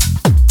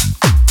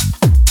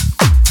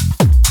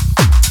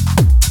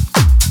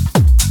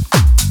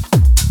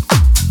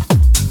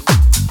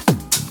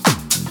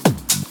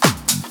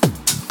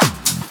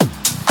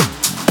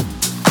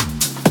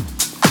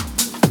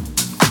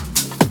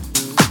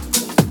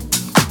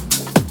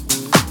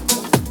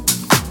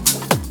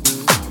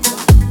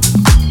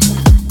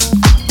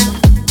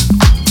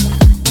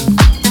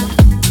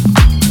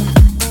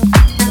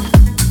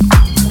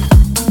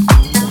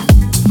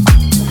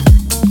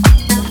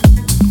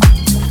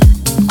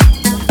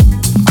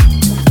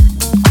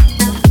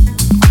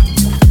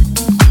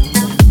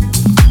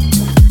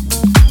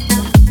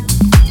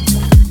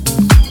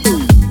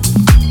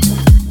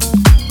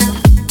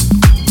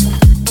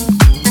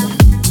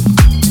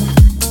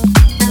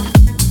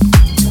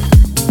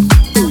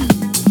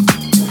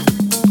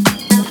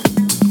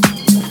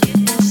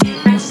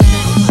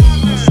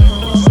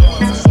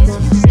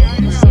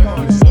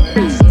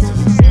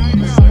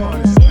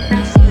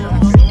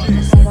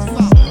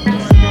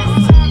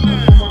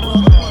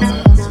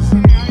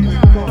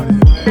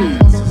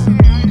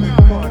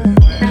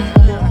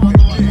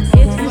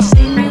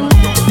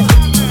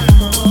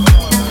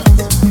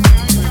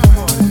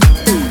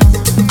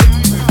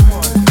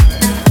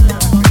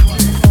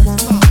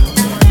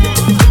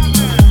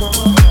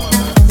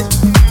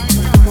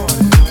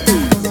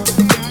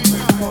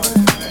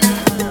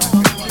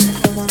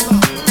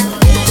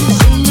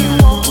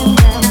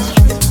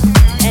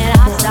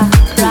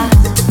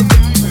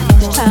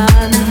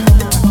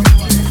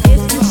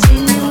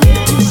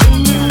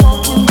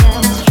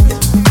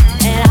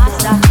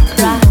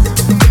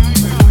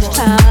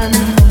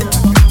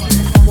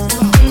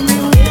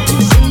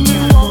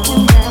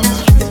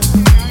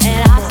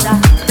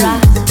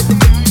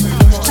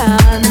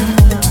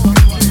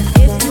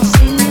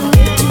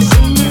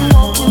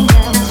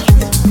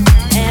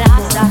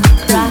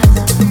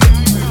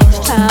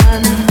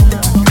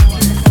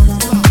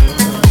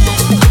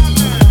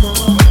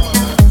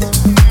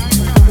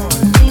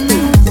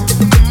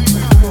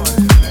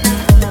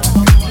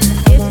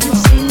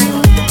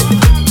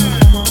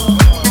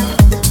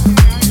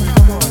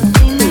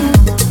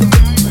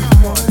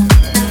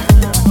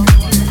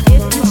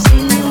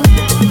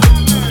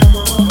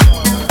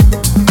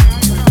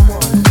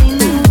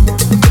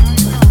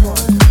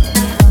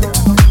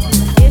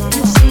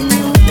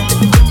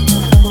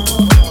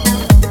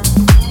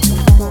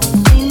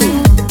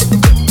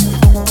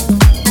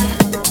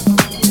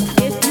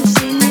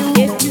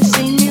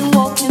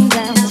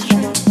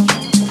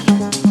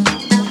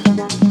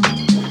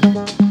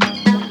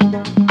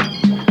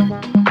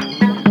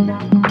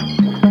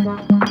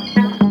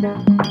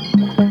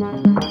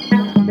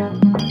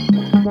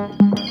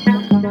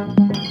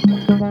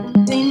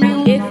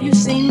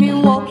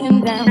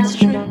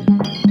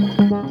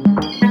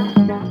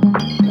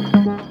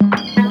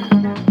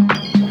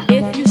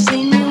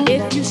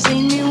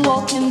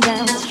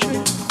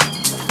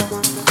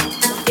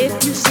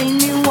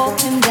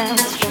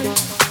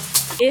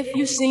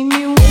 you see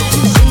me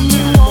walking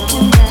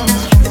down the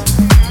street,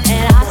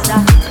 and I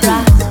start to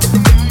cry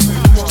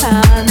each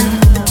time.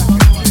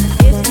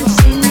 If you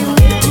see me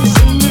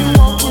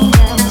walking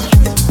down the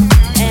street,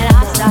 and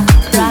I start to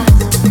cry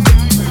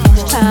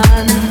each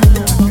time.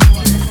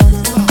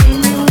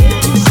 If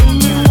you see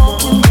me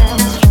walking down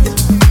the street,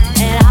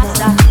 and I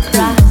start to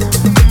cry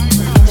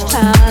each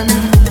time.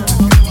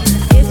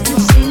 If you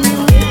see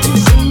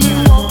me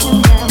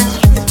walking down the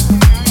street,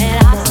 and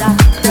I start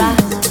to cry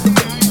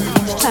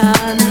each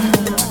time.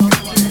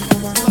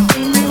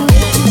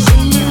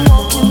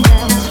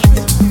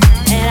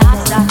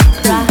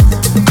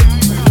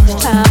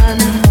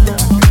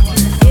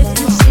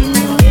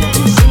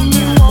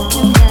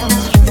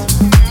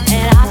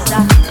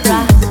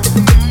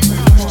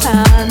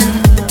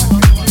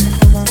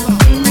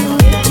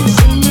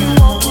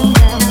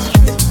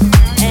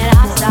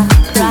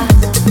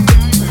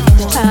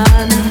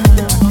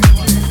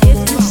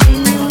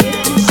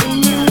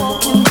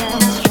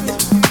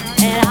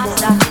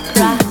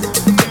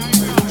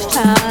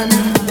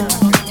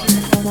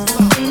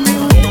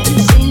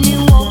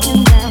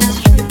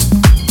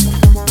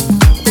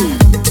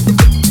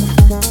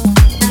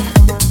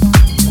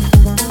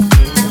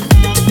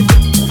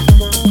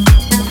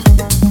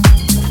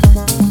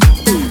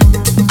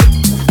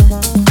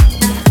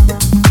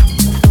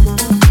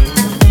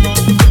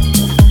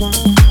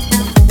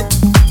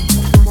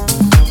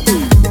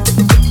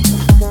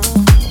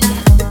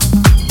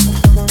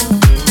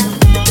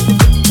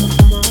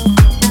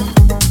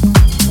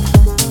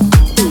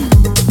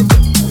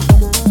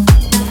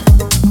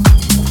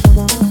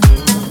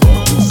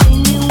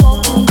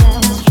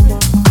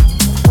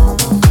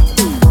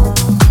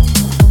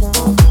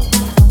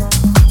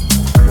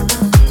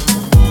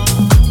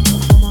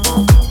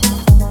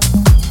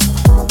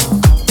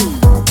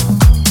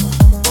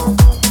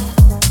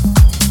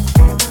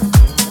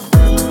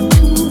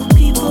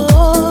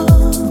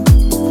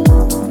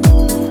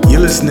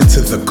 Listening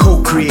to the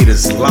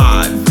Co-Creators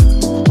live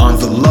on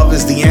the Love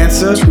is the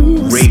Answer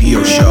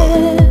radio show.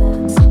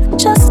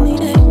 Just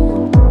need it.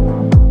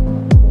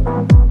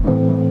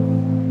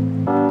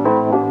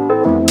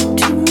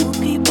 Two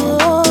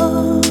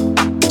people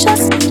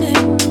just need it.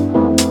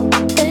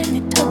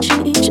 Barely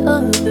touching each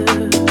other.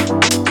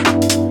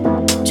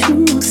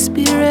 Two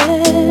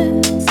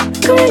spirits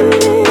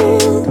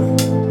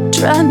screaming,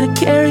 trying to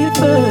carry it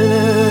further.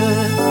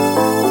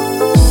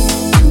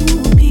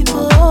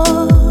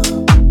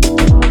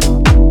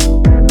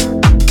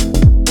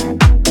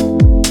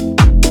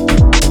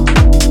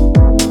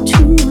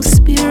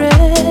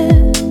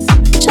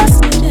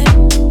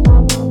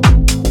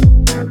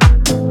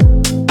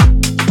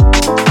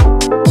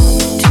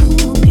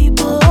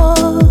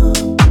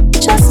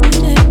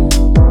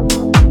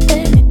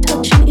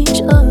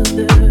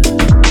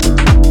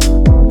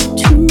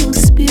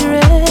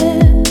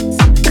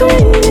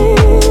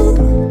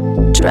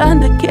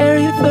 Trying to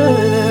carry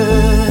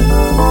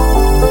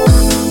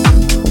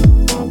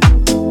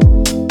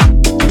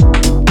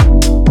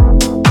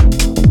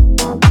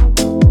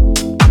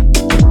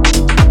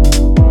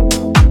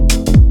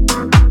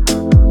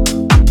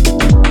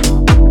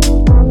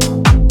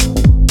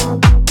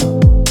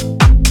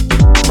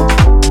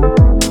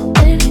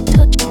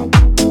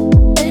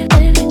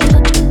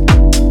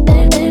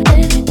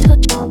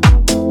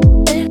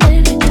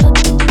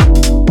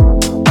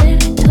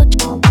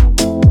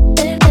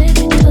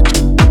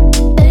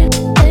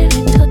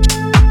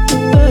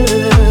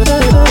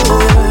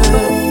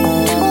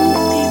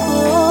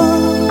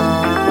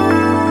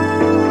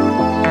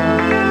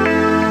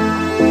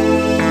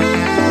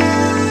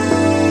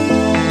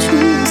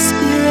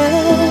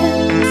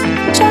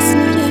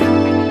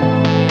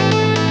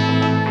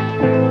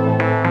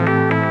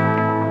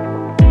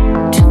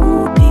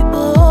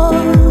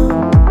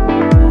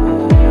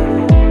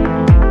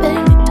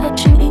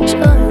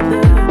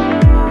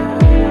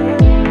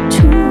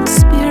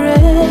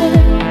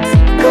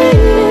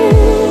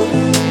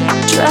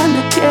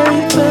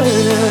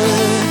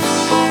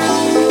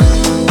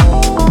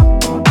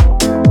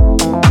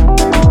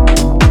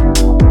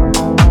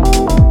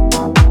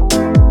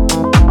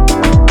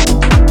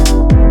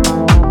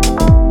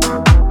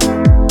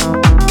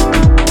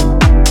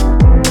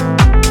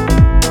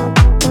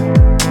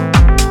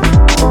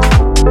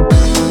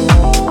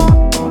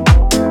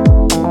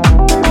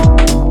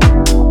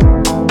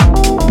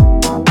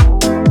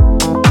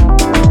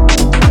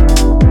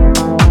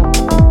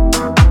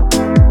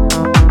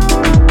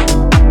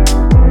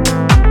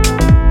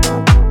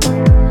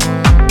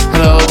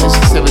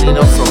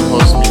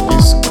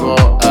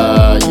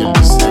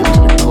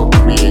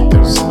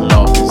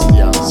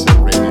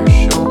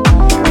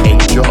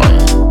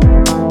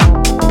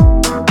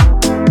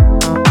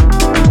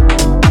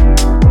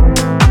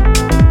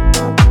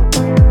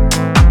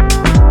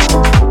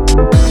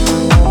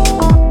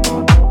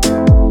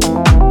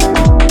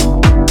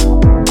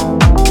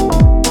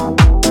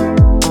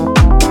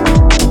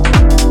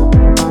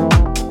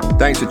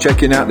Thanks for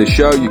checking out the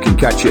show. You can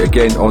catch it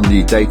again on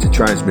the Data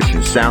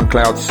Transmission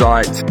SoundCloud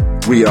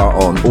site. We are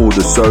on all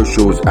the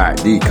socials at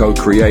The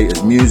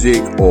Co-Creators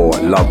Music or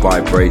Love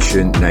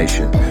Vibration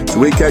Nation. So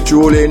we catch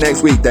you all here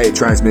next week. Data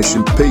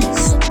Transmission.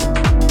 Peace.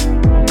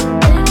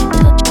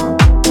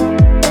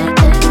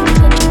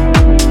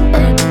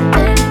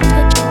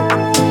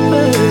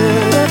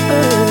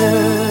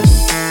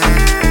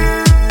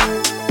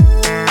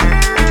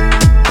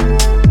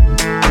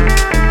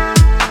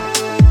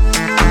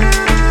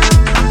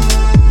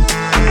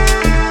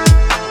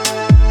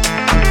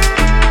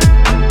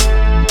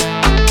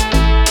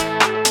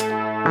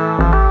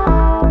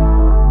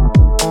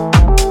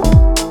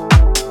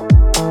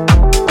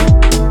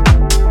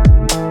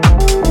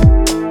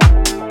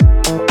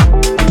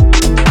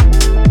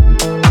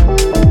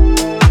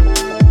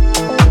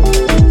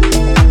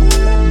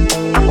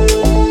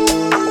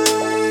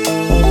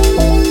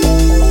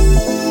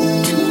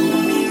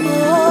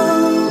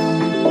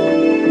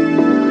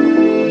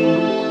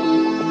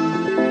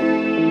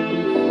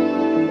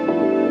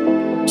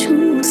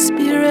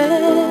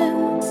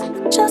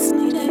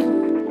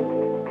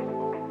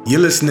 You're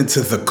listening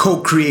to the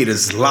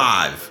Co-Creators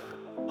live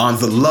on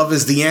the Love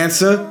is the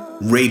Answer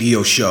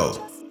radio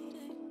show.